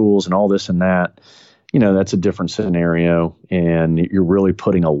preschools and all this and that, that's a different scenario. And you're really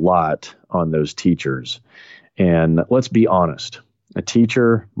putting a lot on those teachers. And let's be honest, a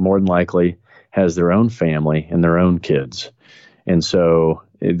teacher more than likely has their own family and their own kids. And so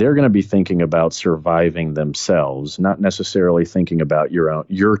they're going to be thinking about surviving themselves, not necessarily thinking about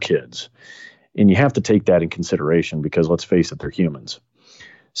your kids. And you have to take that in consideration because let's face it, they're humans.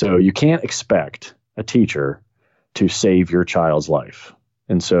 So you can't expect a teacher to save your child's life.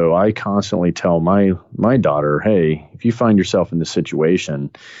 And so I constantly tell my daughter, hey, if you find yourself in this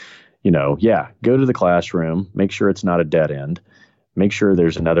situation, go to the classroom, make sure it's not a dead end, make sure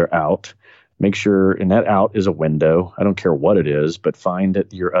there's another out. Make sure, and that out is a window. I don't care what it is, but find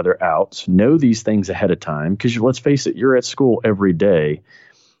your other outs. Know these things ahead of time because let's face it, you're at school every day.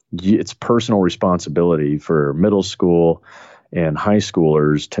 It's personal responsibility for middle school and high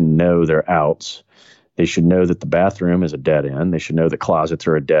schoolers to know their outs. They should know that the bathroom is a dead end. They should know that closets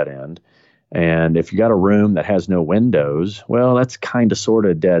are a dead end. And if you got a room that has no windows, well, that's kind of sort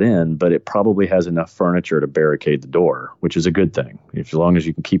of a dead end, but it probably has enough furniture to barricade the door, which is a good thing, as long as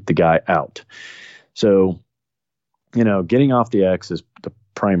you can keep the guy out. So, getting off the X is the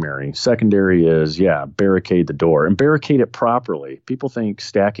primary. Secondary is, barricade the door and barricade it properly. People think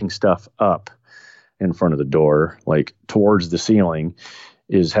stacking stuff up in front of the door, like towards the ceiling,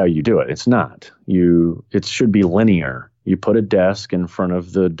 is how you do it. It's not. It should be linear. You put a desk in front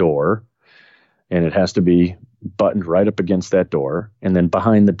of the door, and it has to be buttoned right up against that door. And then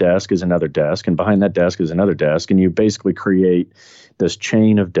behind the desk is another desk, and behind that desk is another desk. And you basically create this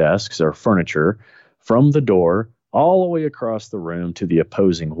chain of desks or furniture from the door all the way across the room to the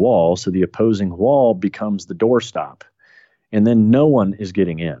opposing wall. So the opposing wall becomes the doorstop. And then no one is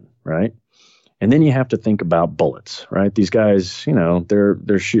getting in, right? And then you have to think about bullets, right? These guys, they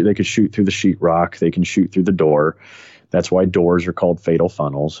could shoot through the sheetrock. They can shoot through the door. That's why doors are called fatal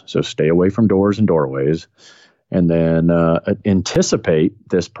funnels. So stay away from doors and doorways. And then anticipate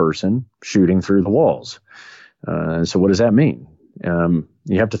this person shooting through the walls. So what does that mean?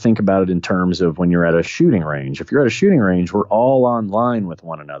 You have to think about it in terms of when you're at a shooting range. If you're at a shooting range, we're all on line with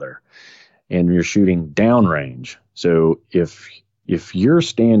one another. And you're shooting downrange. So if you're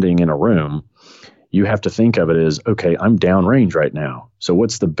standing in a room, you have to think of it as, okay, I'm downrange right now. So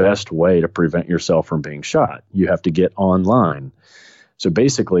what's the best way to prevent yourself from being shot? You have to get online. So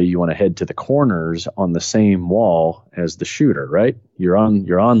basically, you want to head to the corners on the same wall as the shooter, right? You're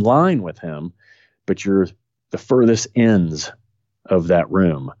on line with him, but you're the furthest ends of that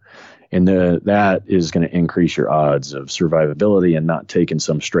room. And that is going to increase your odds of survivability and not taking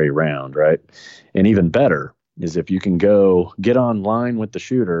some stray round, right? And even better is if you can go get online with the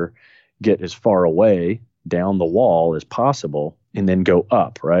shooter, get as far away down the wall as possible, and then go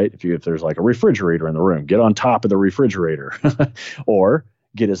up, right? If there's like a refrigerator in the room, get on top of the refrigerator or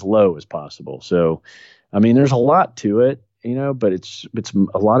get as low as possible. So, I mean, there's a lot to it, but it's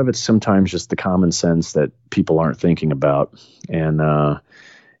a lot of it's sometimes just the common sense that people aren't thinking about. And,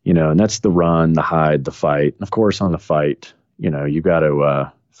 and that's the run, the hide, the fight. And of course, on the fight, you got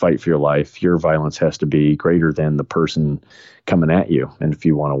to fight for your life. Your violence has to be greater than the person coming at you. And if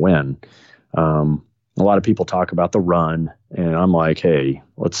you want to win, a lot of people talk about the run, and I'm like, hey,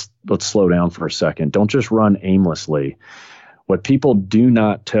 let's slow down for a second. Don't just run aimlessly. What people do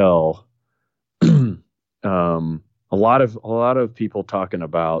not tell, a lot of people talking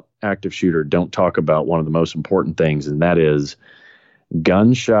about active shooter don't talk about one of the most important things, and that is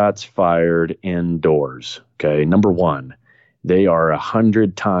gunshots fired indoors. Okay, number one, they are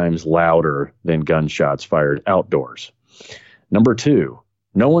 100 times louder than gunshots fired outdoors. Number two,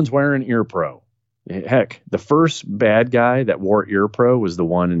 no one's wearing ear pro. Heck, the first bad guy that wore ear pro was the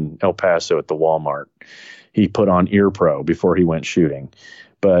one in El Paso at the Walmart. He put on ear pro before he went shooting.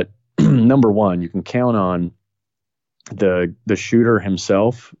 But number one, you can count on the shooter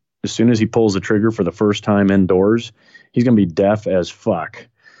himself. As soon as he pulls the trigger for the first time indoors, he's going to be deaf as fuck.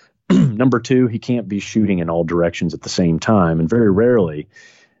 Number two, he can't be shooting in all directions at the same time. And very rarely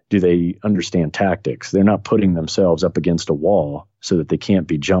do they understand tactics. They're not putting themselves up against a wall so that they can't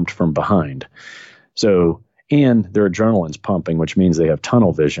be jumped from behind. So, and their adrenaline's pumping, which means they have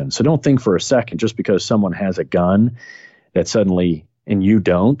tunnel vision. So don't think for a second, just because someone has a gun that suddenly, and you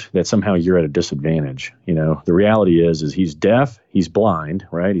don't, that somehow you're at a disadvantage. The reality is he's deaf, he's blind,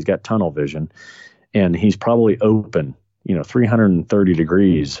 right? He's got tunnel vision. and he's probably open, 330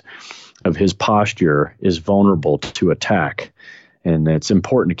 degrees of his posture is vulnerable to attack. And it's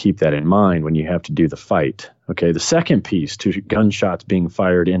important to keep that in mind when you have to do the fight. Okay. The second piece to gunshots being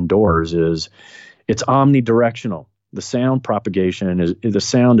fired indoors is it's omnidirectional. The sound propagation the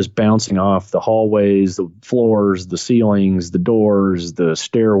sound is bouncing off the hallways, the floors, the ceilings, the doors, the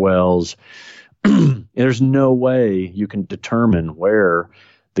stairwells. There's no way you can determine where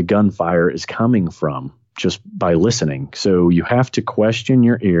the gunfire is coming from just by listening. So you have to question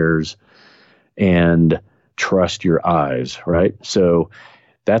your ears and trust your eyes, right? So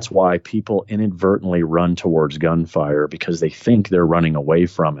that's why people inadvertently run towards gunfire, because they think they're running away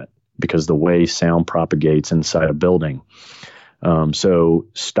from it, because the way sound propagates inside a building. So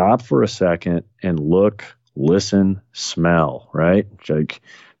stop for a second and look, listen, smell, right? Like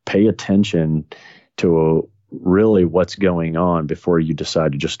pay attention to really what's going on before you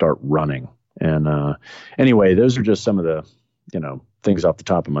decide to just start running. And anyway, those are just some of the, things off the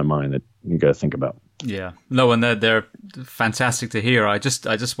top of my mind that you got to think about. Yeah, no, and they're fantastic to hear. I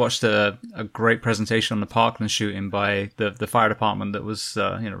just watched a great presentation on the Parkland shooting by the fire department that was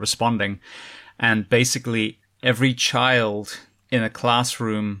responding, and basically every child in a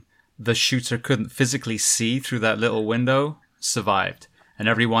classroom the shooter couldn't physically see through that little window survived, and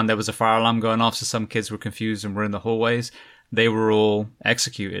everyone, there was a fire alarm going off, so some kids were confused and were in the hallways. They were all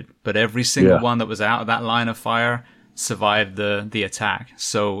executed, but every single one that was out of that line of fire survived the attack.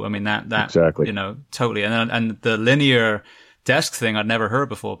 So I mean that exactly, totally. And the linear desk thing I'd never heard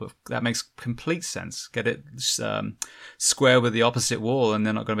before, but that makes complete sense. Get it square with the opposite wall, and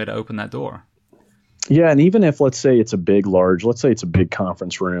they're not going to be able to open that door. Yeah, and even if let's say it's a big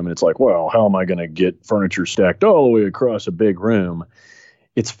conference room, and it's like, well, how am I going to get furniture stacked all the way across a big room?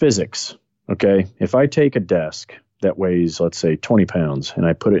 It's physics. Okay, if I take a desk that weighs, let's say, 20 pounds, and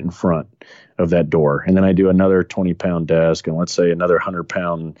I put it in front of that door, and then I do another 20-pound desk, and let's say another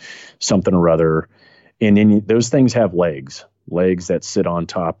 100-pound something or other, and then those things have legs that sit on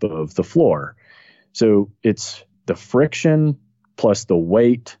top of the floor. So it's the friction plus the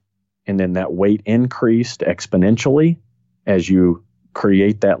weight, and then that weight increased exponentially as you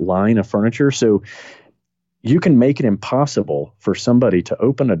create that line of furniture. So you can make it impossible for somebody to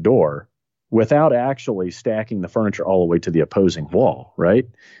open a door without actually stacking the furniture all the way to the opposing wall, right?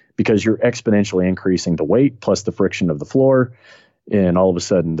 Because you're exponentially increasing the weight plus the friction of the floor, and all of a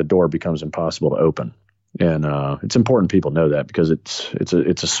sudden the door becomes impossible to open. And it's important people know that, because it's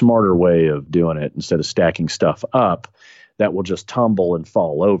a smarter way of doing it, instead of stacking stuff up that will just tumble and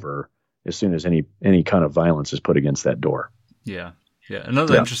fall over as soon as any kind of violence is put against that door. Yeah. Yeah,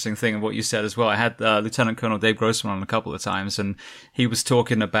 another interesting thing of what you said as well, I had Lieutenant Colonel Dave Grossman on a couple of times, and he was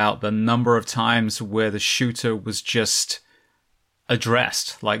talking about the number of times where the shooter was just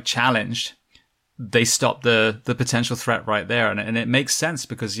addressed, like challenged. They stopped the potential threat right there. And it makes sense,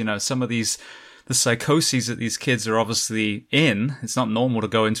 because, some of the psychoses that these kids are obviously in, it's not normal to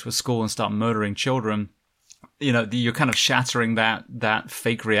go into a school and start murdering children. You're kind of shattering that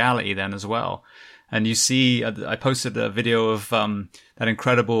fake reality then as well. And you see, I posted a video of that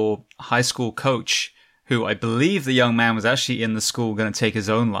incredible high school coach who, I believe the young man was actually in the school going to take his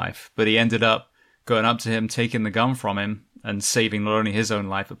own life, but he ended up going up to him, taking the gun from him, and saving not only his own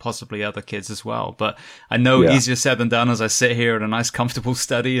life, but possibly other kids as well. But I know easier said than done, as I sit here in a nice comfortable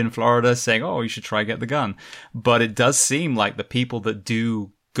study in Florida saying, oh, you should try get the gun. But it does seem like the people that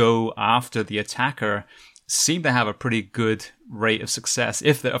do go after the attacker seem to have a pretty good rate of success,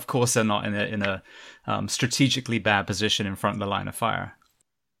 if of course they're not in a strategically bad position in front of the line of fire.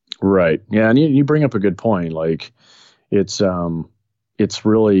 Right. Yeah, and you bring up a good point. Like, it's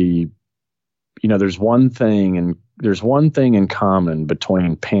really, there's one thing in common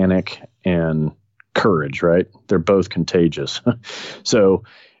between panic and courage, right? They're both contagious. So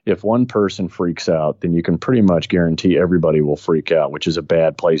if one person freaks out, then you can pretty much guarantee everybody will freak out, which is a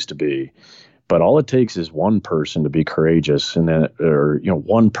bad place to be. But all it takes is one person to be courageous, and then,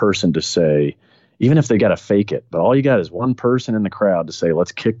 one person to say, even if they got to fake it, but all you got is one person in the crowd to say,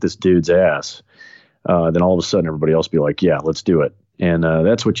 let's kick this dude's ass. Then all of a sudden everybody else be like, yeah, let's do it. And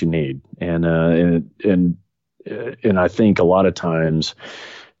that's what you need. And I think a lot of times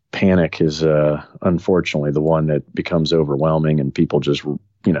panic is unfortunately the one that becomes overwhelming, and people just,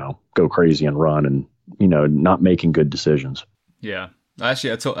 go crazy and run, and, not making good decisions. Yeah.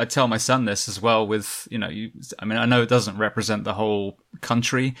 Actually, I tell my son this as well with, I know it doesn't represent the whole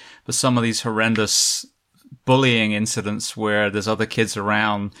country, but some of these horrendous bullying incidents where there's other kids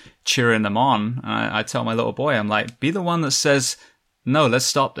around cheering them on, I tell my little boy, I'm like, be the one that says, no, let's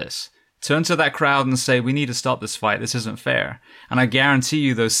stop this. turn to that crowd and say, we need to stop this fight. This isn't fair. And I guarantee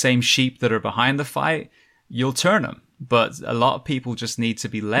you those same sheep that are behind the fight, you'll turn them. But a lot of people just need to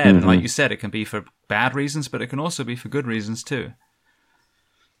be led. And like you said, it can be for bad reasons, but it can also be for good reasons too.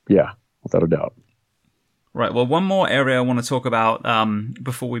 Yeah, without a doubt. Right. Well, one more area I want to talk about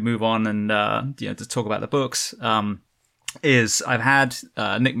before we move on and to talk about the books is I've had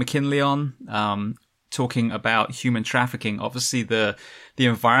Nick McKinley on talking about human trafficking. Obviously, the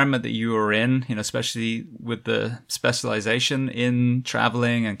environment that you are in, especially with the specialization in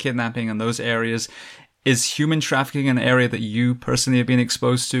traveling and kidnapping and those areas. Is human trafficking an area that you personally have been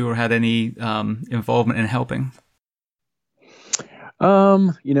exposed to or had any involvement in helping?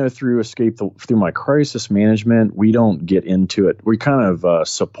 Through my crisis management, we don't get into it. We kind of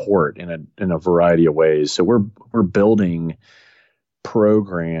support in a variety of ways. So we're building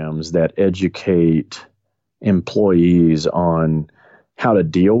programs that educate employees on how to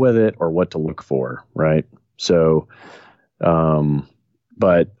deal with it or what to look for, right? So,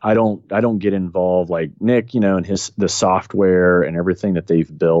 but I don't get involved like Nick, and the software and everything that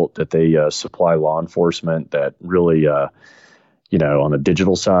they've built that they supply law enforcement that really, on the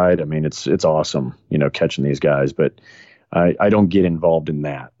digital side, I mean, it's awesome, catching these guys, but I don't get involved in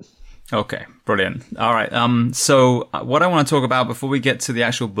that. Okay, brilliant. All right. So what I want to talk about before we get to the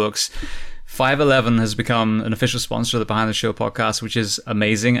actual books, 511 has become an official sponsor of the Behind the Show podcast, which is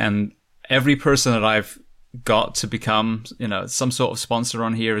amazing. And every person that I've got to become, some sort of sponsor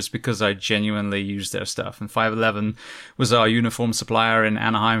on here is because I genuinely use their stuff. And 511 was our uniform supplier in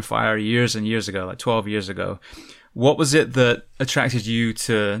Anaheim Fire years and years ago, like 12 years ago. What was it that attracted you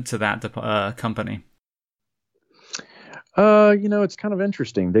to that company? It's kind of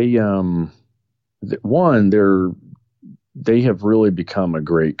interesting. They have really become a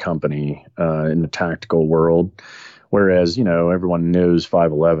great company in the tactical world. Whereas, everyone knows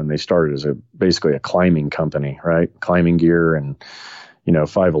 511, they started as basically a climbing company, right? Climbing gear. And,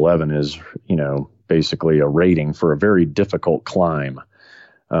 511 is, basically a rating for a very difficult climb.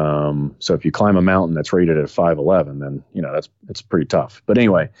 So if you climb a mountain that's rated at 511, then, it's pretty tough. But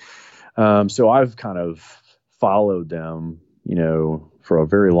anyway, so I've kind of followed them, for a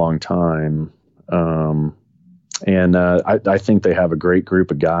very long time. And I think they have a great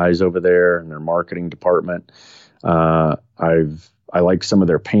group of guys over there in their marketing department. I like some of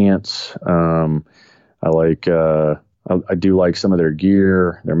their pants. I do like some of their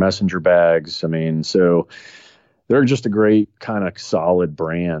gear, their messenger bags. I mean, so they're just a great kind of solid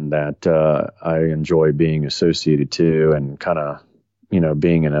brand that I enjoy being associated to and kind of,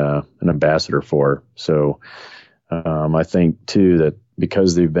 being an ambassador for. So I think too that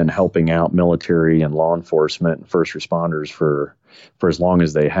because they've been helping out military and law enforcement and first responders for as long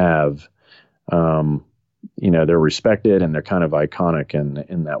as they have, they're respected and they're kind of iconic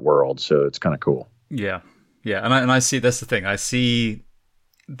in that world. So it's kind of cool. Yeah. Yeah. And I see, that's the thing. I see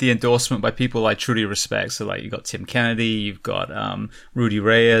the endorsement by people I truly respect. So like you've got Tim Kennedy, you've got Rudy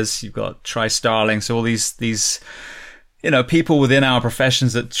Reyes, you've got Tri Starling. So all these people within our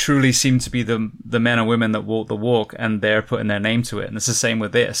professions that truly seem to be the men and women that walk the walk, and they're putting their name to it. And it's the same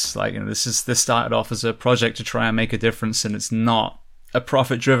with this. Like, this started off as a project to try and make a difference, and it's not a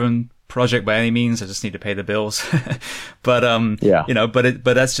profit-driven project by any means. I just need to pay the bills. But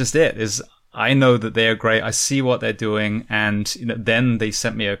but that's just it. Is I know that they're great. I see what they're doing, and then they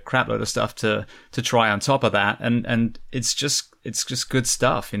sent me a crap load of stuff to try on top of that, and it's just good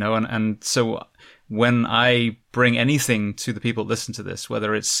stuff, and so when I bring anything to the people that listen to this,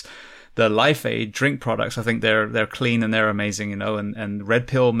 whether it's the Life Aid drink products, I think they're clean and they're amazing, and Red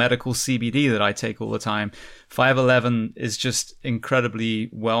Pill medical CBD that I take all the time. 511 is just incredibly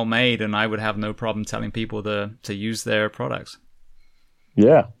well made, and I would have no problem telling people to use their products.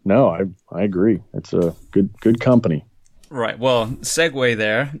 Yeah, no, I agree. It's a good company. Right. Well, segue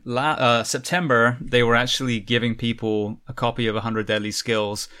there. September, they were actually giving people a copy of 100 Deadly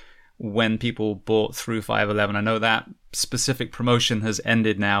Skills when people bought through 511. I know that specific promotion has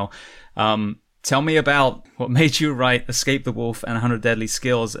ended now. Tell me about what made you write Escape the Wolf and 100 Deadly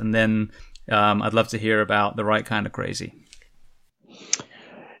Skills, and then I'd love to hear about The Right Kind of Crazy.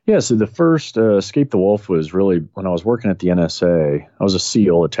 Yeah, so the first Escape the Wolf was really when I was working at the NSA. I was a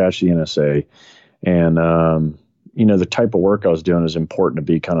SEAL attached to the NSA, and the type of work I was doing is important to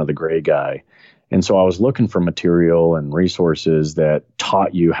be kind of the gray guy. And so I was looking for material and resources that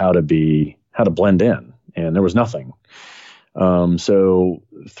taught you how to blend in, and there was nothing. So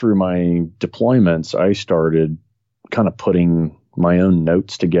through my deployments, I started kind of putting my own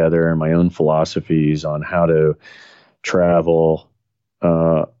notes together and my own philosophies on how to travel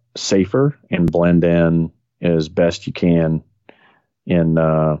safer and blend in as best you can in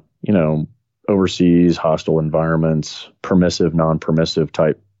overseas, hostile environments, permissive, non-permissive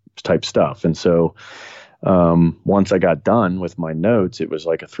type stuff. And so once I got done with my notes, it was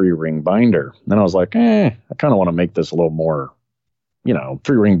like a 3-ring binder. And I was like, I kind of want to make this a little more,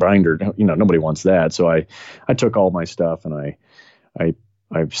 3-ring binder. Nobody wants that. So I took all my stuff and I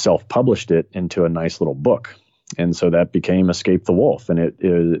self-published it into a nice little book. And so that became Escape the Wolf. And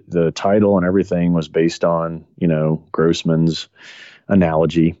the title and everything was based on, Grossman's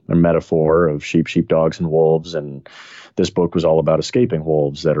analogy and metaphor of sheep, dogs, and wolves. And this book was all about escaping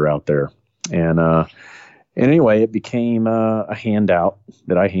wolves that are out there. And anyway, it became a handout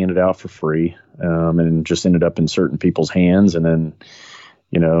that I handed out for free, and just ended up in certain people's hands. And then,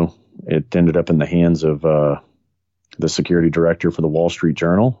 it ended up in the hands of the security director for the Wall Street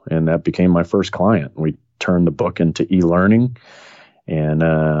Journal, and that became my first client. We turned the book into e-learning, and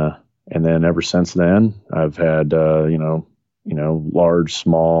then ever since then, I've had large,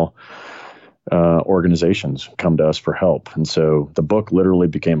 small organizations come to us for help, and so the book literally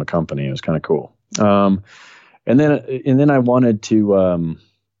became a company. It was kind of cool. And then I wanted to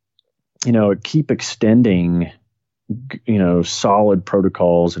keep extending solid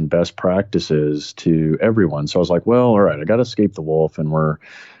protocols and best practices to everyone. So I was like, well, all right, I got to Escape the Wolf, and we're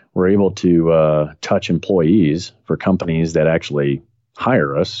able to touch employees for companies that actually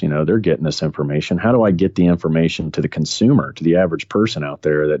hire us. They're getting this information. How do I get the information to the consumer, to the average person out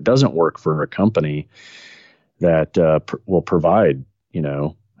there that doesn't work for a company that will provide,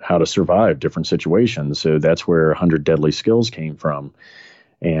 how to survive different situations? So that's where 100 Deadly Skills came from.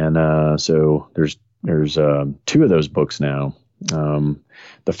 And so there's 2 of those books now.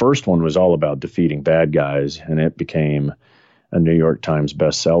 The first one was all about defeating bad guys, and it became a New York Times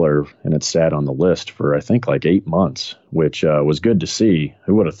bestseller, and it sat on the list for, I think, like 8 months, which was good to see.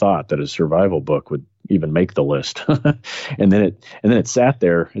 Who would have thought that a survival book would even make the list? and then it sat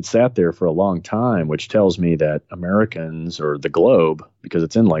there. It sat there for a long time, which tells me that Americans, or the globe, because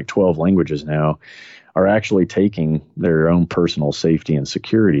it's in like 12 languages now, are actually taking their own personal safety and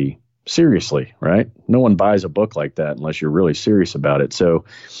security seriously, right? No one buys a book like that unless you're really serious about it. So,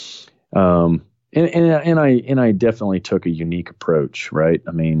 and I definitely took a unique approach, right?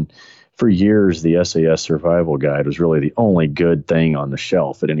 I mean, for years, the SAS Survival Guide was really the only good thing on the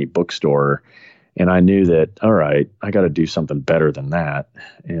shelf at any bookstore. And I knew that, all right, I got to do something better than that.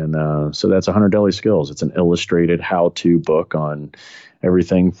 And so that's 100 Deadly Skills. It's an illustrated how-to book on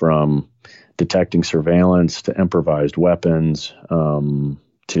everything from detecting surveillance to improvised weapons,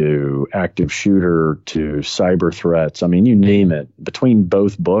 to active shooter, to cyber threats. I mean, you name it. Between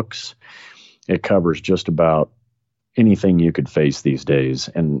both books, it covers just about anything you could face these days.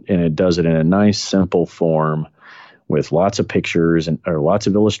 And it does it in a nice, simple form with lots of pictures or lots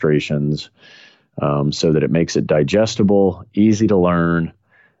of illustrations, so that it makes it digestible, easy to learn.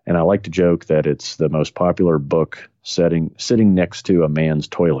 And I like to joke that it's the most popular book sitting next to a man's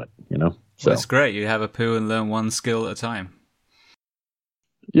toilet, So that's great. You have a poo and learn one skill at a time.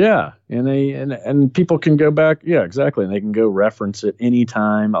 Yeah, and people can go back. Yeah, exactly, and they can go reference it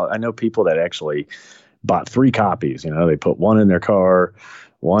anytime. I know people that actually bought 3 copies. They put one in their car,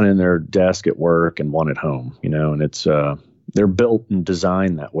 one in their desk at work, and one at home. And it's they're built and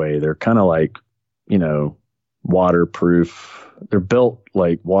designed that way. They're kind of like waterproof. They're built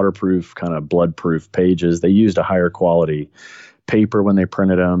like waterproof, kind of bloodproof pages. They used a higher quality paper when they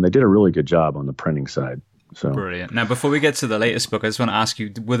printed them. They did a really good job on the printing side. So brilliant. Now, before we get to the latest book, I just want to ask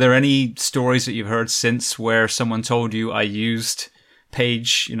you, were there any stories that you've heard since where someone told you, I used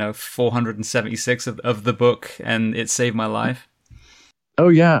page 476 of the book and it saved my life? Oh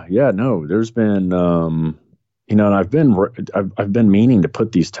yeah. No, there's been and I've been meaning to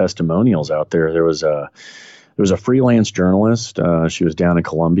put these testimonials out there. There was a freelance journalist. She was down in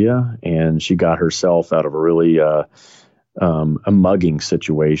Colombia, and she got herself out of a really a mugging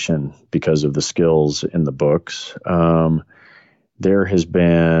situation because of the skills in the books. There has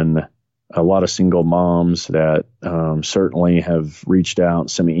been a lot of single moms that certainly have reached out,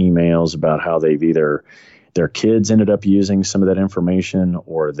 sent me emails about how they've either their kids ended up using some of that information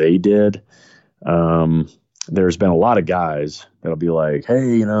or they did. There's been a lot of guys that'll be like,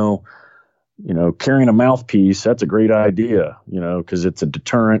 hey, carrying a mouthpiece, that's a great idea, because it's a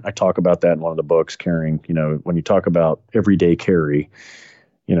deterrent. I talk about that in one of the books, carrying, when you talk about everyday carry,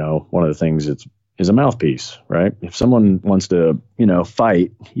 one of the things is a mouthpiece, right? If someone wants to,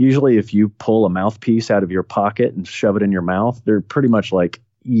 fight, usually if you pull a mouthpiece out of your pocket and shove it in your mouth, they're pretty much like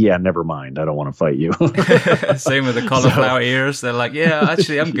yeah, never mind. I don't want to fight you. Same with the cauliflower ears. They're like, yeah,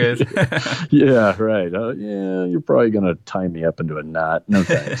 actually, I'm good. Yeah, right. Yeah, you're probably going to tie me up into a knot. No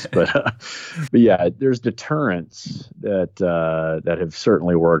thanks. But yeah, there's deterrents that have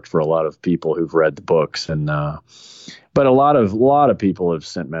certainly worked for a lot of people who've read the books, and but a lot of people have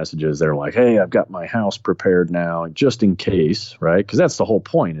sent messages. They're like, hey, I've got my house prepared now, just in case, right? Because that's the whole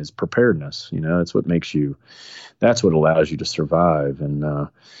point, is preparedness. That's what makes you. That's what allows you to survive. And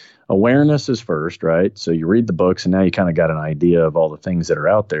awareness is first, right? So you read the books, and now you kind of got an idea of all the things that are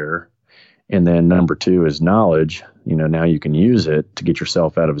out there. And then number 2 is knowledge. Now you can use it to get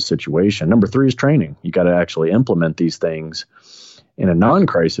yourself out of a situation. Number 3 is training. You got to actually implement these things in a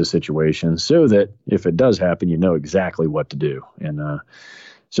non-crisis situation so that if it does happen, you know exactly what to do. And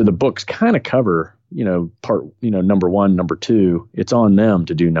so the books kind of cover, number 1, number 2. It's on them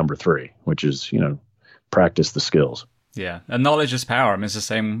to do number 3, which is, practice the skills. Yeah, and knowledge is power. I mean, it's the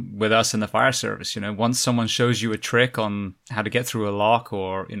same with us in the fire service. Once someone shows you a trick on how to get through a lock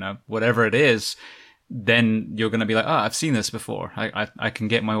or, whatever it is, then you're going to be like, oh, I've seen this before. I can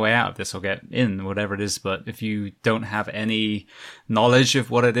get my way out of this or get in, whatever it is. But if you don't have any knowledge of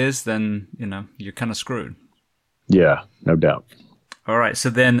what it is, then, you're kind of screwed. Yeah, no doubt. All right. So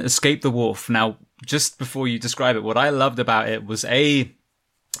then Escape the Wolf. Now, just before you describe it, what I loved about it was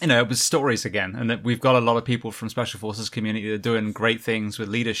it was stories again, and that we've got a lot of people from Special Forces community that are doing great things with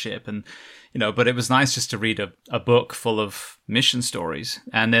leadership, and but it was nice just to read a book full of mission stories,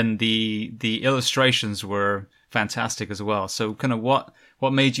 and then the illustrations were fantastic as well. So, kind of what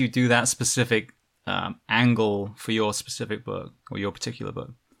made you do that specific angle for your specific book or your particular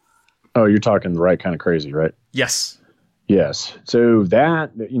book? Oh, you're talking the right kind of crazy, right? Yes. Yes. So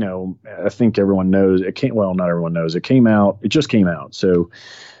that, I think everyone knows not everyone knows. It just came out. So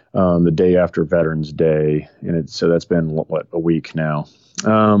the day after Veterans Day, and so that's been a week now.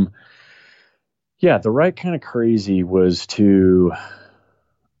 Yeah, the right kind of crazy was for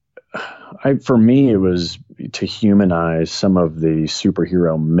me, it was to humanize some of the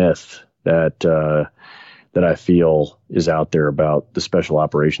superhero myth that I feel is out there about the special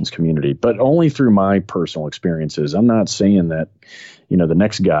operations community, but only through my personal experiences. I'm not saying that, the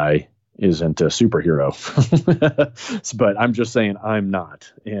next guy isn't a superhero, but I'm just saying I'm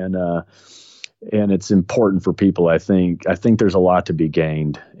not. And it's important for people. I think there's a lot to be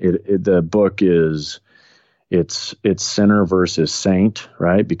gained. The book it's sinner versus saint,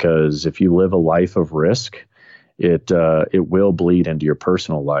 right? Because if you live a life of risk, it will bleed into your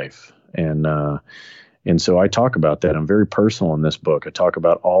personal life. And so I talk about that. I'm very personal in this book. I talk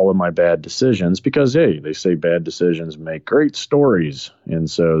about all of my bad decisions because, hey, they say bad decisions make great stories. And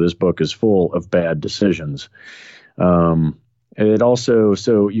so this book is full of bad decisions. It also,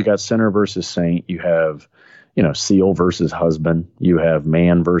 so you got sinner versus saint. You have, SEAL versus husband. You have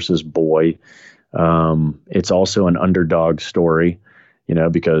man versus boy. It's also an underdog story,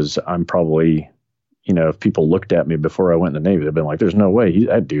 because I'm probably, if people looked at me before I went in the Navy, they've been like, there's no way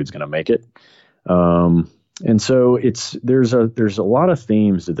that dude's going to make it. And so there's a lot of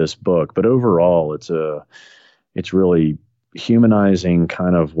themes to this book, but overall it's really humanizing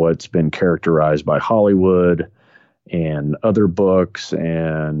kind of what's been characterized by Hollywood and other books,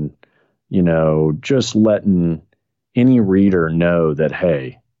 and, just letting any reader know that,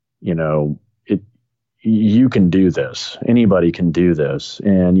 hey, you can do this. Anybody can do this.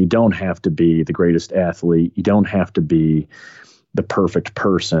 And you don't have to be the greatest athlete. You don't have to be the perfect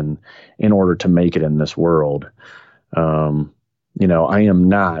person in order to make it in this world. I am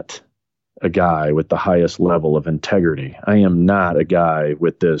not a guy with the highest level of integrity. I am not a guy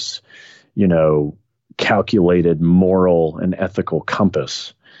with this, calculated moral and ethical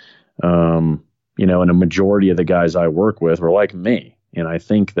compass. And a majority of the guys I work with were like me. And I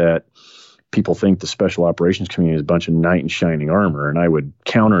think that people think the special operations community is a bunch of knight in shining armor. And I would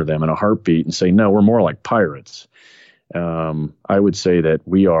counter them in a heartbeat and say, no, we're more like pirates. I would say that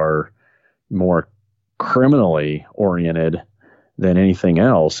we are more criminally oriented than anything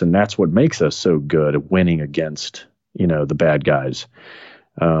else. And that's what makes us so good at winning against, the bad guys.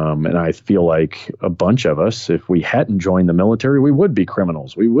 And I feel like a bunch of us, if we hadn't joined the military, we would be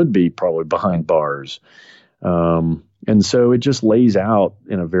criminals. We would be probably behind bars. And so it just lays out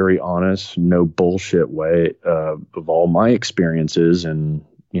in a very honest, no bullshit way of all my experiences and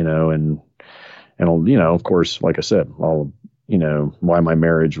of course, like I said, why my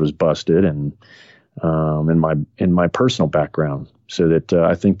marriage was busted and in my personal background, so that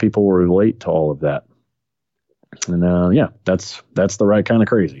I think people will relate to all of that. And that's the right kind of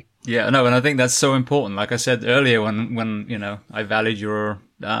crazy. Yeah, no, and I think that's so important. Like I said earlier, when I valued your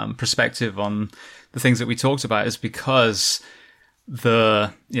perspective on the things that we talked about, is because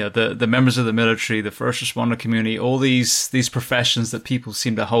the members of the military, the first responder community, all these professions that people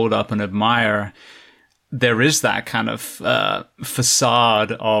seem to hold up and admire, there is that kind of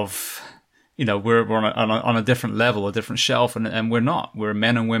facade of, we're on a different level, a different shelf, and we're not. We're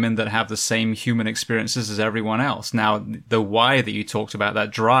men and women that have the same human experiences as everyone else. Now, the why that you talked about,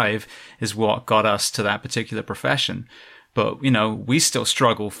 that drive, is what got us to that particular profession. But, we still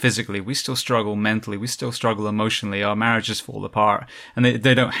struggle physically. We still struggle mentally. We still struggle emotionally. Our marriages fall apart. And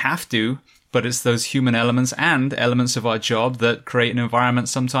they don't have to, but it's those human elements and elements of our job that create an environment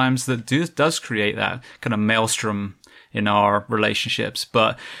sometimes that does create that kind of maelstrom in our relationships.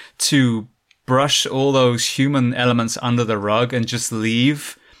 But to brush all those human elements under the rug and just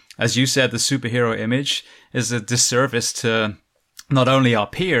leave, as you said, the superhero image is a disservice to not only our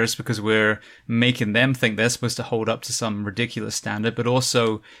peers, because we're making them think they're supposed to hold up to some ridiculous standard, but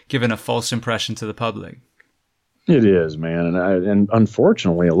also giving a false impression to the public. It is, man. And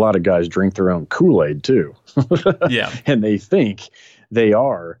unfortunately, a lot of guys drink their own Kool-Aid too. Yeah. And they think they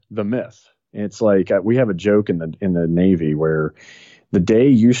are the myth. It's like we have a joke in the Navy where the day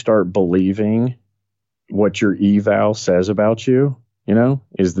you start believing what your eval says about you,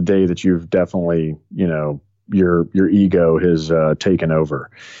 is the day that you've definitely, your ego has taken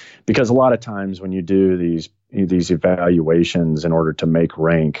over. Because a lot of times when you do these evaluations in order to make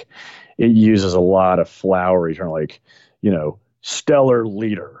rank, it uses a lot of flowery terms like, stellar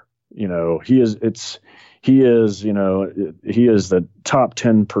leader. He is the top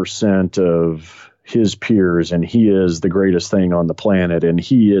 10% of his peers, and he is the greatest thing on the planet, and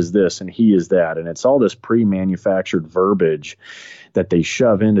he is this and he is that. And it's all this pre-manufactured verbiage that they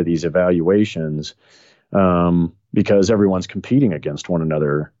shove into these evaluations, because everyone's competing against one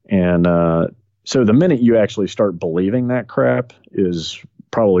another. And so the minute you actually start believing that crap is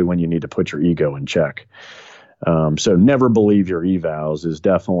probably when you need to put your ego in check. So never believe your evals is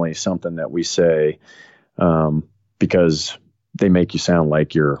definitely something that we say, because they make you sound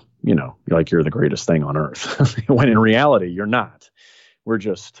like you're the greatest thing on earth, when in reality, you're not. We're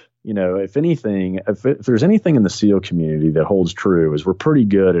just, if there's anything in the SEAL community that holds true, is we're pretty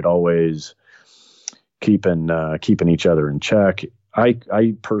good at always keeping each other in check.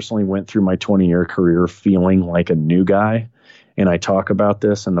 I personally went through my 20-year career feeling like a new guy, and I talk about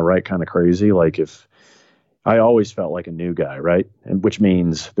this in the right kind of crazy. Like, if I always felt like a new guy, right? And which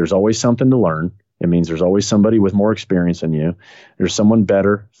means there's always something to learn. It means there's always somebody with more experience than you. There's someone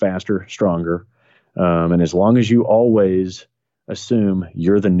better, faster, stronger. And as long as you always assume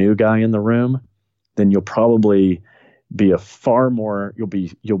you're the new guy in the room, then you'll probably be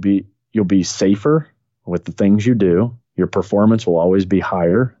you'll be safer with the things you do. Your performance will always be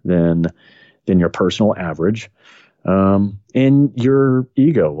higher than your personal average. And your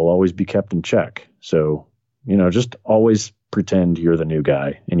ego will always be kept in check. So, just always pretend you're the new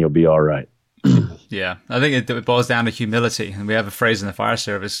guy and you'll be all right. Yeah, I think it boils down to humility. And we have a phrase in the fire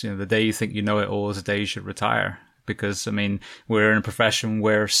service, the day you think you know it all is the day you should retire. Because, we're in a profession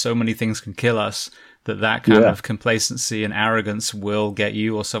where so many things can kill us that kind of complacency and arrogance will get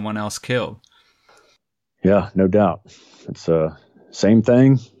you or someone else killed. Yeah, no doubt. It's same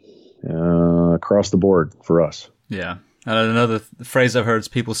thing across the board for us. Yeah. And another phrase I've heard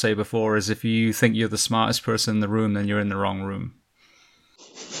people say before is, if you think you're the smartest person in the room, then you're in the wrong room.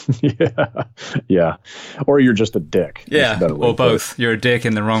 Yeah. Or you're just a dick. Yeah, or both. You're a dick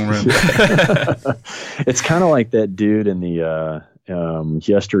in the wrong room. It's kind of like that dude in the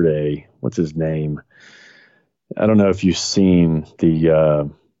yesterday. What's his name? I don't know if you've seen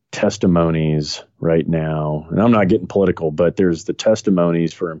the testimonies right now. And I'm not getting political, but there's the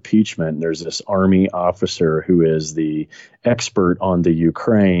testimonies for impeachment. There's this Army officer who is the expert on the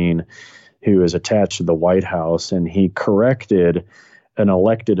Ukraine, who is attached to the White House, and he corrected an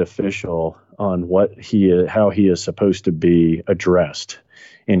elected official on how he is supposed to be addressed.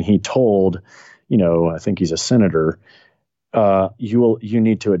 And he told, I think he's a senator, you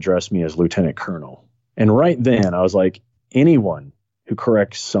need to address me as Lieutenant Colonel. And right then I was like, anyone who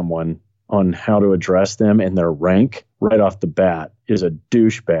corrects someone on how to address them and their rank right off the bat is a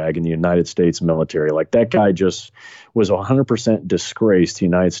douchebag in the United States military. Like, that guy just was 100% disgraced the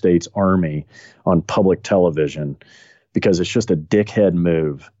United States Army on public television, because it's just a dickhead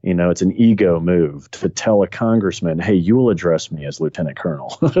move. It's an ego move to tell a congressman, hey, you will address me as Lieutenant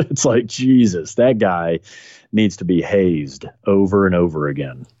Colonel. It's like, Jesus, that guy needs to be hazed over and over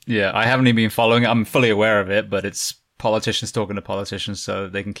again. Yeah, I haven't even been following it. I'm fully aware of it, but it's politicians talking to politicians, so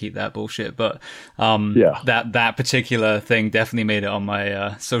they can keep that bullshit. But that particular thing definitely made it on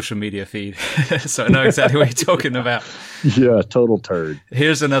my social media feed, so I know exactly what you're talking about. Yeah, total turd.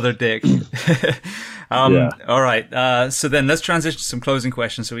 Here's another dick. All right. So then let's transition to some closing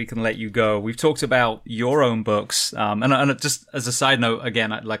questions so we can let you go. We've talked about your own books. And just as a side note,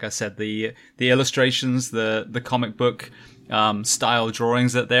 again, like I said, the illustrations, the comic book style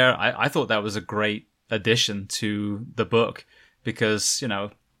drawings that there, I thought that was a great addition to the book because,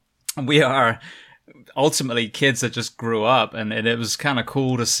 we are ultimately kids that just grew up, and it was kind of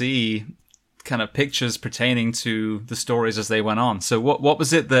cool to see kind of pictures pertaining to the stories as they went on. So what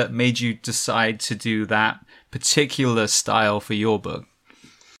was it that made you decide to do that particular style for your book?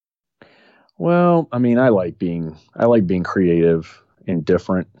 Well, I mean, I like being creative and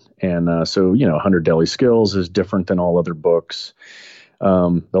different. And so, 100 Deadly Skills is different than all other books.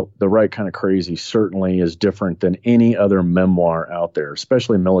 The Right Kind of Crazy certainly is different than any other memoir out there,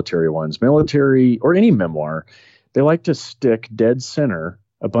 especially military ones. Military or any memoir, they like to stick dead center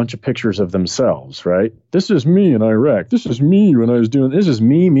a bunch of pictures of themselves, right? This is me in Iraq. This is me when I was doing, this is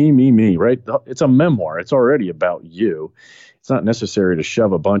me, right? It's a memoir. It's already about you. It's not necessary to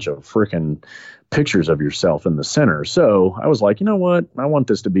shove a bunch of freaking pictures of yourself in the center. So I was like, you know what? I want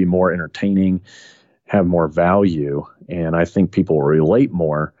this to be more entertaining, have more value. And I think people will relate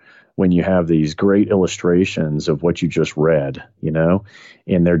more when you have these great illustrations of what you just read,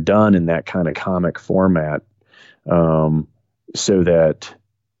 and they're done in that kind of comic format. So that,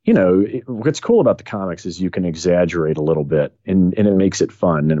 what's cool about the comics is you can exaggerate a little bit and it makes it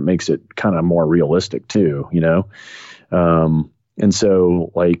fun and it makes it kind of more realistic too, and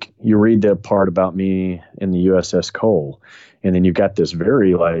so like you read that part about me in the USS Cole, and then you've got this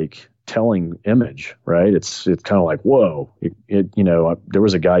very like telling image, right? It's kind of like, whoa, there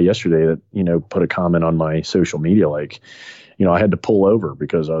was a guy yesterday that, put a comment on my social media, like, I had to pull over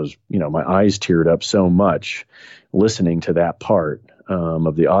because I was, my eyes teared up so much listening to that part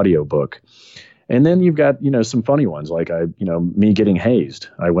of the audiobook. And then you've got, some funny ones like me getting hazed.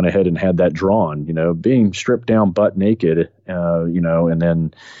 I went ahead and had that drawn, being stripped down butt naked, and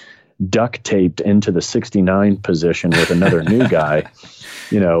then duct taped into the 69 position with another new guy.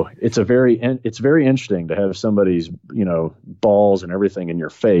 It's very interesting to have somebody's, balls and everything in your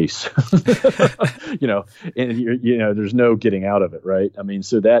face, and there's no getting out of it. Right. I mean,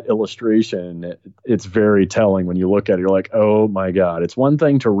 so that illustration, it's very telling when you look at it, you're like, oh my God, it's one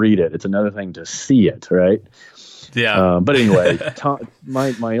thing to read it. It's another thing to see it. Right. Yeah. But anyway,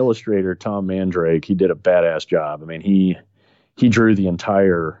 my illustrator, Tom Mandrake, he did a badass job. I mean, he drew the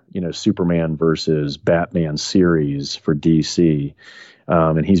entire, Superman versus Batman series for DC.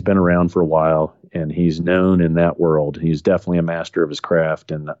 And he's been around for a while and he's known in that world. He's definitely a master of his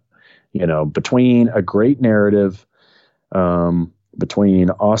craft. And, between a great narrative, between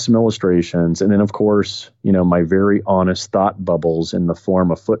awesome illustrations, and then of course, my very honest thought bubbles in the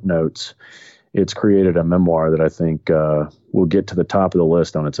form of footnotes, it's created a memoir that I think will get to the top of the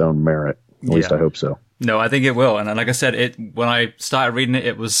list on its own merit. At least I hope so. No, I think it will. And like I said, when I started reading it,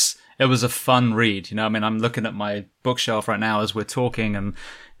 it was a fun read. I mean, I'm looking at my bookshelf right now as we're talking, and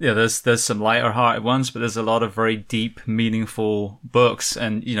there's some lighter hearted ones, but there's a lot of very deep, meaningful books.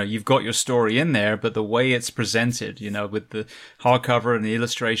 And you've got your story in there, but the way it's presented, with the hardcover and the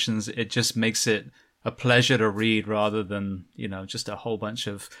illustrations, it just makes it a pleasure to read rather than just a whole bunch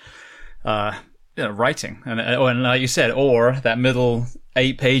of writing. And like you said, or that middle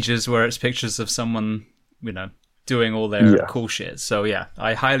 8 pages where it's pictures of someone doing all their cool shit. So yeah,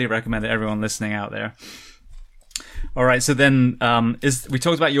 I highly recommend it, everyone listening out there. All right, so then we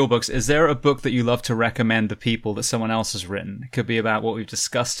talked about your books. Is there a book that you love to recommend to people that someone else has written? It could be about what we've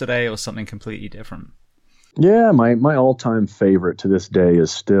discussed today or something completely different. Yeah, my all-time favorite to this day is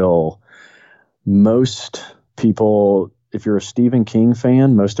still, most people, if you're a Stephen King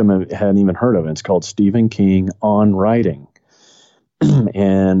fan, most of them hadn't even heard of it. It's called Stephen King on Writing.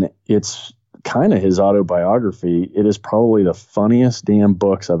 And it's kind of his autobiography. It is probably the funniest damn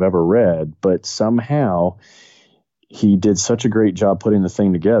books I've ever read, but somehow he did such a great job putting the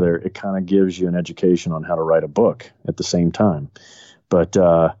thing together. It kind of gives you an education on how to write a book at the same time. But,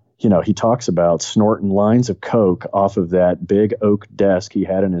 he talks about snorting lines of coke off of that big oak desk he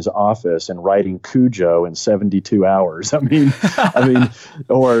had in his office and writing Cujo in 72 hours. I mean,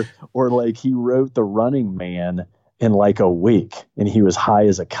 or like he wrote The Running Man in like a week, and he was high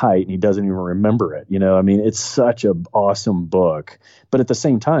as a kite and he doesn't even remember it. I mean, it's such an awesome book, but at the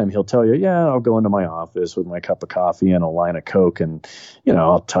same time, he'll tell you, yeah, I'll go into my office with my cup of coffee and a line of Coke and,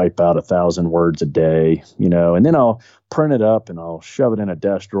 I'll type out 1,000 words a day, and then I'll print it up and I'll shove it in a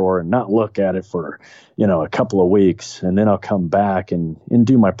desk drawer and not look at it for, a couple of weeks. And then I'll come back and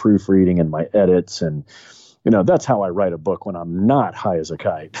do my proofreading and my edits. And, that's how I write a book when I'm not high as a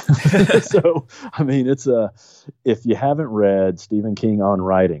kite. So, I mean, if you haven't read Stephen King on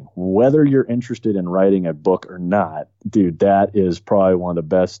writing, whether you're interested in writing a book or not, dude, that is probably one of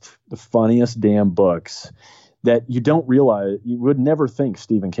the funniest damn books that you don't realize. You would never think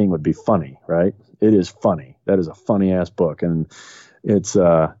Stephen King would be funny, right? It is funny. That is a funny ass book. And it's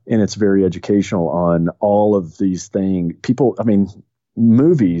very educational on all of these things.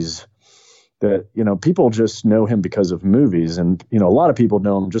 Movies that, people just know him because of movies. And, a lot of people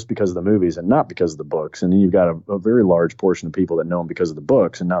know him just because of the movies and not because of the books. And then you've got a very large portion of people that know him because of the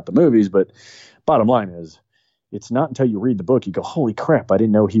books and not the movies. But bottom line is, it's not until you read the book, you go, holy crap, I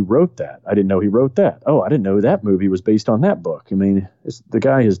didn't know he wrote that. I didn't know he wrote that. Oh, I didn't know that movie was based on that book. I mean, the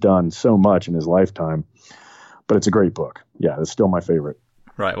guy has done so much in his lifetime, but it's a great book. Yeah, it's still my favorite.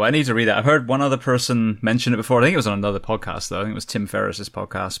 Right. Well, I need to read that. I've heard one other person mention it before. I think it was on another podcast, though. I think it was Tim Ferriss's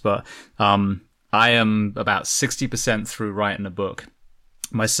podcast. But I am about 60% through writing a book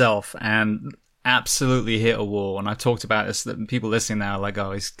myself and absolutely hit a wall. And I talked about this, that people listening now are like,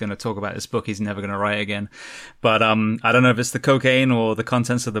 oh, he's going to talk about this book. He's never going to write again. But I don't know if it's the cocaine or the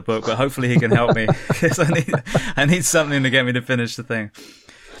contents of the book, but hopefully he can help me because I need something to get me to finish the thing.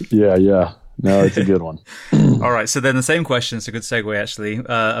 Yeah. No, it's a good one. All right. So then the same question. It's a good segue, actually.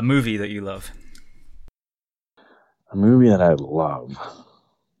 A movie that you love. A movie that I love.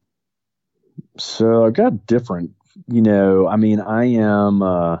 So I've got different, I am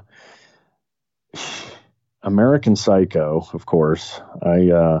American Psycho, of course.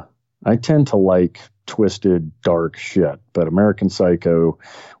 I tend to like twisted, dark shit, but American Psycho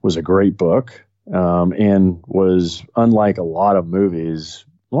was a great book and was unlike a lot of movies.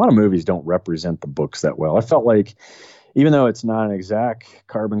 A lot of movies don't represent the books that well. I felt like even though it's not an exact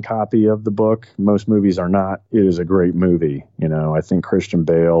carbon copy of the book, most movies are not, it is a great movie. I think Christian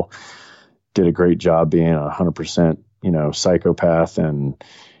Bale did a great job being 100%, psychopath. And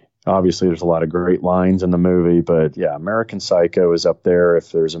obviously there's a lot of great lines in the movie, but yeah, American Psycho is up there.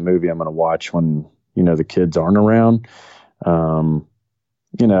 If there's a movie I'm going to watch when, the kids aren't around,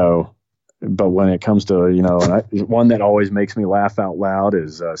 but when it comes to, one that always makes me laugh out loud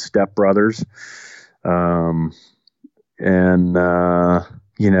is Step Brothers. Me and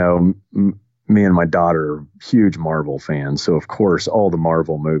my daughter are huge Marvel fans. So of course, all the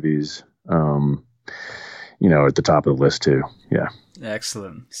Marvel movies, at the top of the list too. Yeah.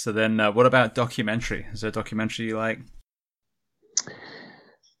 Excellent. So then what about documentary? Is there a documentary you like?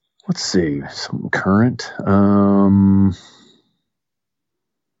 Let's see. Some current.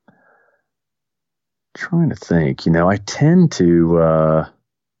 Trying to think, I tend to,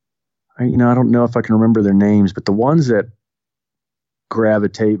 I don't know if I can remember their names, but the ones that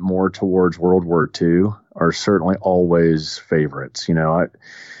gravitate more towards World War II are certainly always favorites.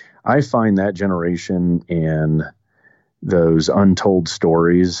 I find that generation and those untold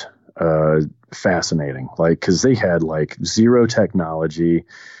stories fascinating, because they had zero technology,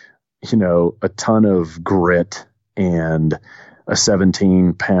 a ton of grit and a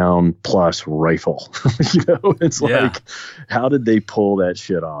 17-pound plus rifle. It's how did they pull that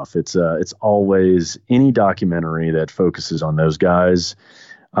shit off? It's always any documentary that focuses on those guys,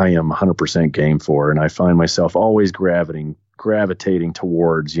 I am 100% game for, and I find myself always gravitating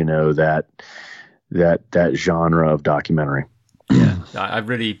towards that genre of documentary. Yeah, it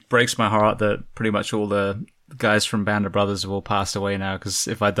really breaks my heart that pretty much all the guys from Band of Brothers have all passed away now, because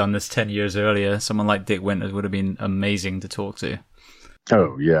if I'd done this 10 years earlier, someone like Dick Winters would have been amazing to talk to.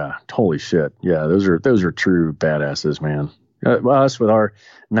 Oh yeah, holy shit. Yeah, those are true badasses, man. Us with our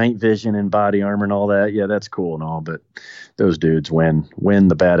night vision and body armor and all that, yeah, that's cool and all, but those dudes win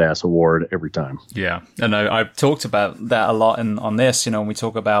the badass award every time. Yeah, and I've talked about that a lot on this, when we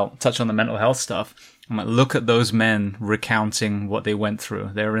touch on the mental health stuff. I'm like, look at those men recounting what they went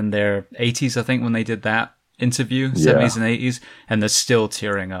through. They're in their 80s, I think, when they did that interview, 70s and 80s, and they're still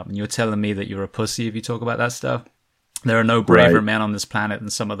tearing up. And you're telling me that you're a pussy if you talk about that stuff? There are no braver men on this planet than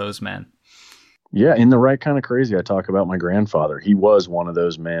some of those men. Yeah, in The Right Kind of Crazy, I talk about my grandfather. He was one of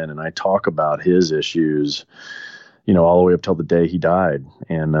those men, and I talk about his issues, all the way up till the day he died.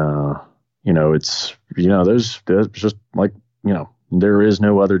 And, it's, there's just there is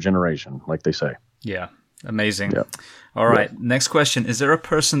no other generation, like they say. Yeah, amazing. Yeah. All right. Next question. Is there a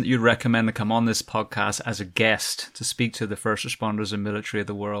person that you'd recommend to come on this podcast as a guest to speak to the first responders and military of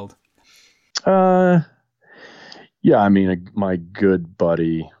the world? Yeah, I mean, my good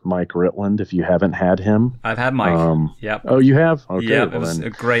buddy, Mike Ritland, if you haven't had him. I've had Mike. Yep. Oh, you have? Okay. Yeah, it was a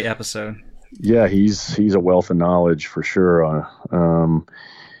great episode. Yeah, he's a wealth of knowledge for sure.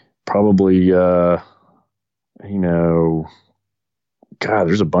 Probably, God,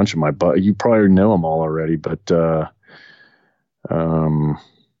 there's a bunch of my buddies. You probably know them all already, but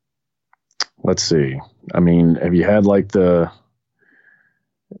let's see. I mean, have you had like I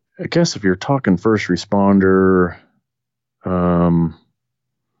guess if you're talking first responder,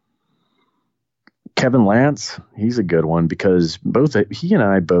 Kevin Lance, he's a good one because he and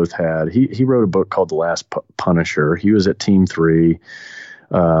I both he wrote a book called The Last Punisher. He was at Team 3,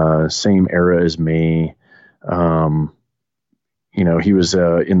 same era as me. He was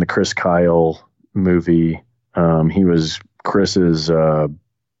in the Chris Kyle movie. He was Chris's, we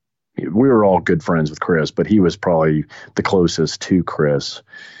were all good friends with Chris, but he was probably the closest to Chris.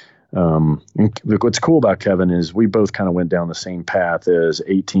 What's cool about Kevin is we both kind of went down the same path as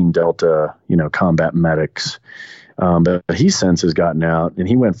 18 Delta, combat medics. But he since has gotten out and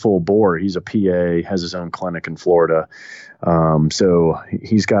he went full bore. He's a PA, has his own clinic in Florida. So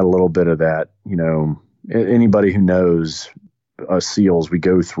he's got a little bit of that, anybody who knows us SEALs, we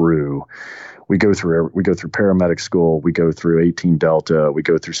go through paramedic school, we go through 18 Delta, we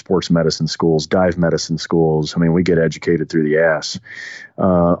go through sports medicine schools, dive medicine schools. I mean, we get educated through the ass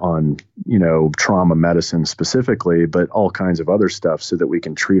on, trauma medicine specifically, but all kinds of other stuff so that we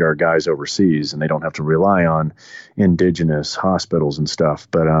can treat our guys overseas and they don't have to rely on indigenous hospitals and stuff.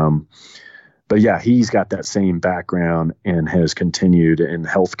 But yeah, he's got that same background and has continued in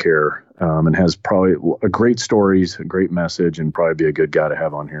healthcare and has probably a great stories, a great message, and probably be a good guy to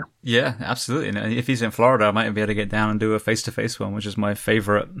have on here. Yeah, absolutely. And if he's in Florida, I might be able to get down and do a face-to-face one, which is my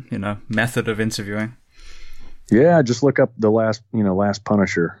favorite, method of interviewing. Yeah, just look up the Last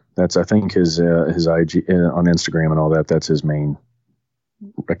Punisher. That's, I think, his IG on Instagram and all that. That's his main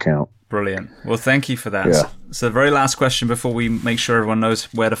account. Brilliant. Well, thank you for that. Yeah. So the very last question before we make sure everyone knows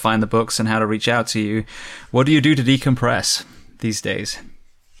where to find the books and how to reach out to you. What do you do to decompress these days?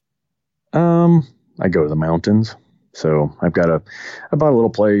 I go to the mountains. So I've got I bought a little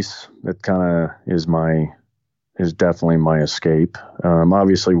place that kind of is definitely my escape.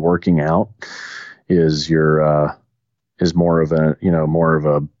 Obviously working out is more of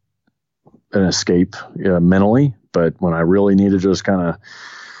an escape mentally. But when I really need to just kind of,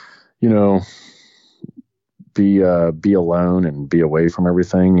 be alone and be away from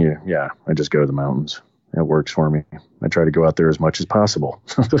everything, I just go to the mountains. It works for me. I try to go out there as much as possible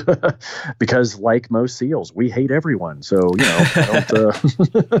because, like most SEALs, we hate everyone. So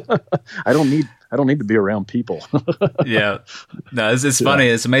I don't need to be around people. Yeah, no, it's funny.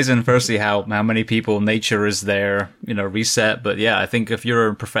 It's amazing. Firstly, how many people nature is there, reset. But yeah, I think if you're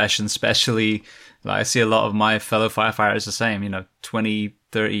in a profession, especially, like I see a lot of my fellow firefighters the same. 20,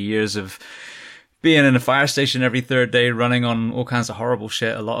 30 years of being in a fire station every third day, running on all kinds of horrible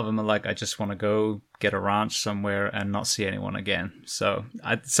shit. A lot of them are like, I just want to go get a ranch somewhere and not see anyone again. So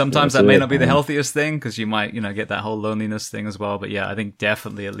sometimes that may not be the healthiest thing because you might, get that whole loneliness thing as well. But yeah, I think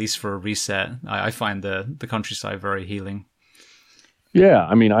definitely, at least for a reset, I find the countryside very healing. Yeah,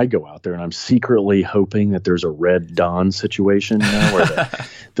 I mean, I go out there and I'm secretly hoping that there's a Red Dawn situation, where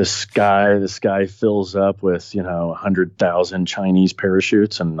the sky fills up with 100,000 Chinese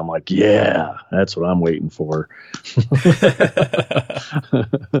parachutes, and I'm like, yeah, that's what I'm waiting for.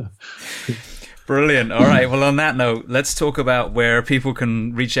 Brilliant. All right. Well, on that note, let's talk about where people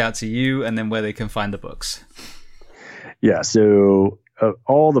can reach out to you and then where they can find the books. Yeah. So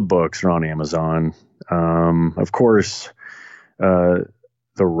all the books are on Amazon. Of course.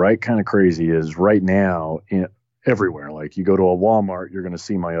 The right kind of crazy is right now everywhere. Like you go to a Walmart, you're going to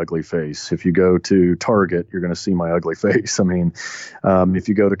see my ugly face. If you go to Target, you're going to see my ugly face. I mean, if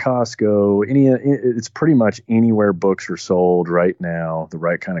you go to Costco, it's pretty much anywhere books are sold right now. The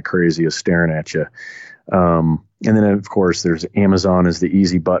right kind of crazy is staring at you. And then of course there's Amazon is the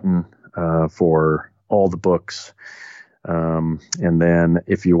easy button, for all the books. And then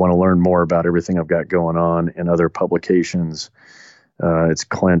if you want to learn more about everything I've got going on and other publications, it's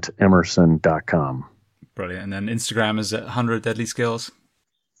ClintEmerson.com. Brilliant. And then Instagram is at 100 Deadly Skills.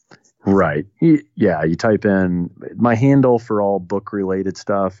 Right. Yeah. You type in my handle for all book related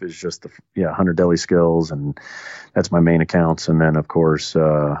stuff is just 100 Deadly Skills. And that's my main accounts. And then of course,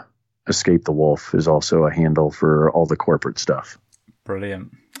 Escape the Wolf is also a handle for all the corporate stuff.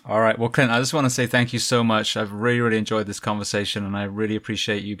 Brilliant. All right. Well, Clint, I just want to say thank you so much. I've really, really enjoyed this conversation and I really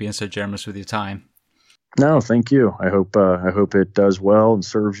appreciate you being so generous with your time. No, thank you. I hope it does well and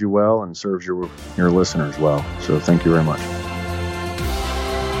serves you well and serves your listeners well. So thank you very much.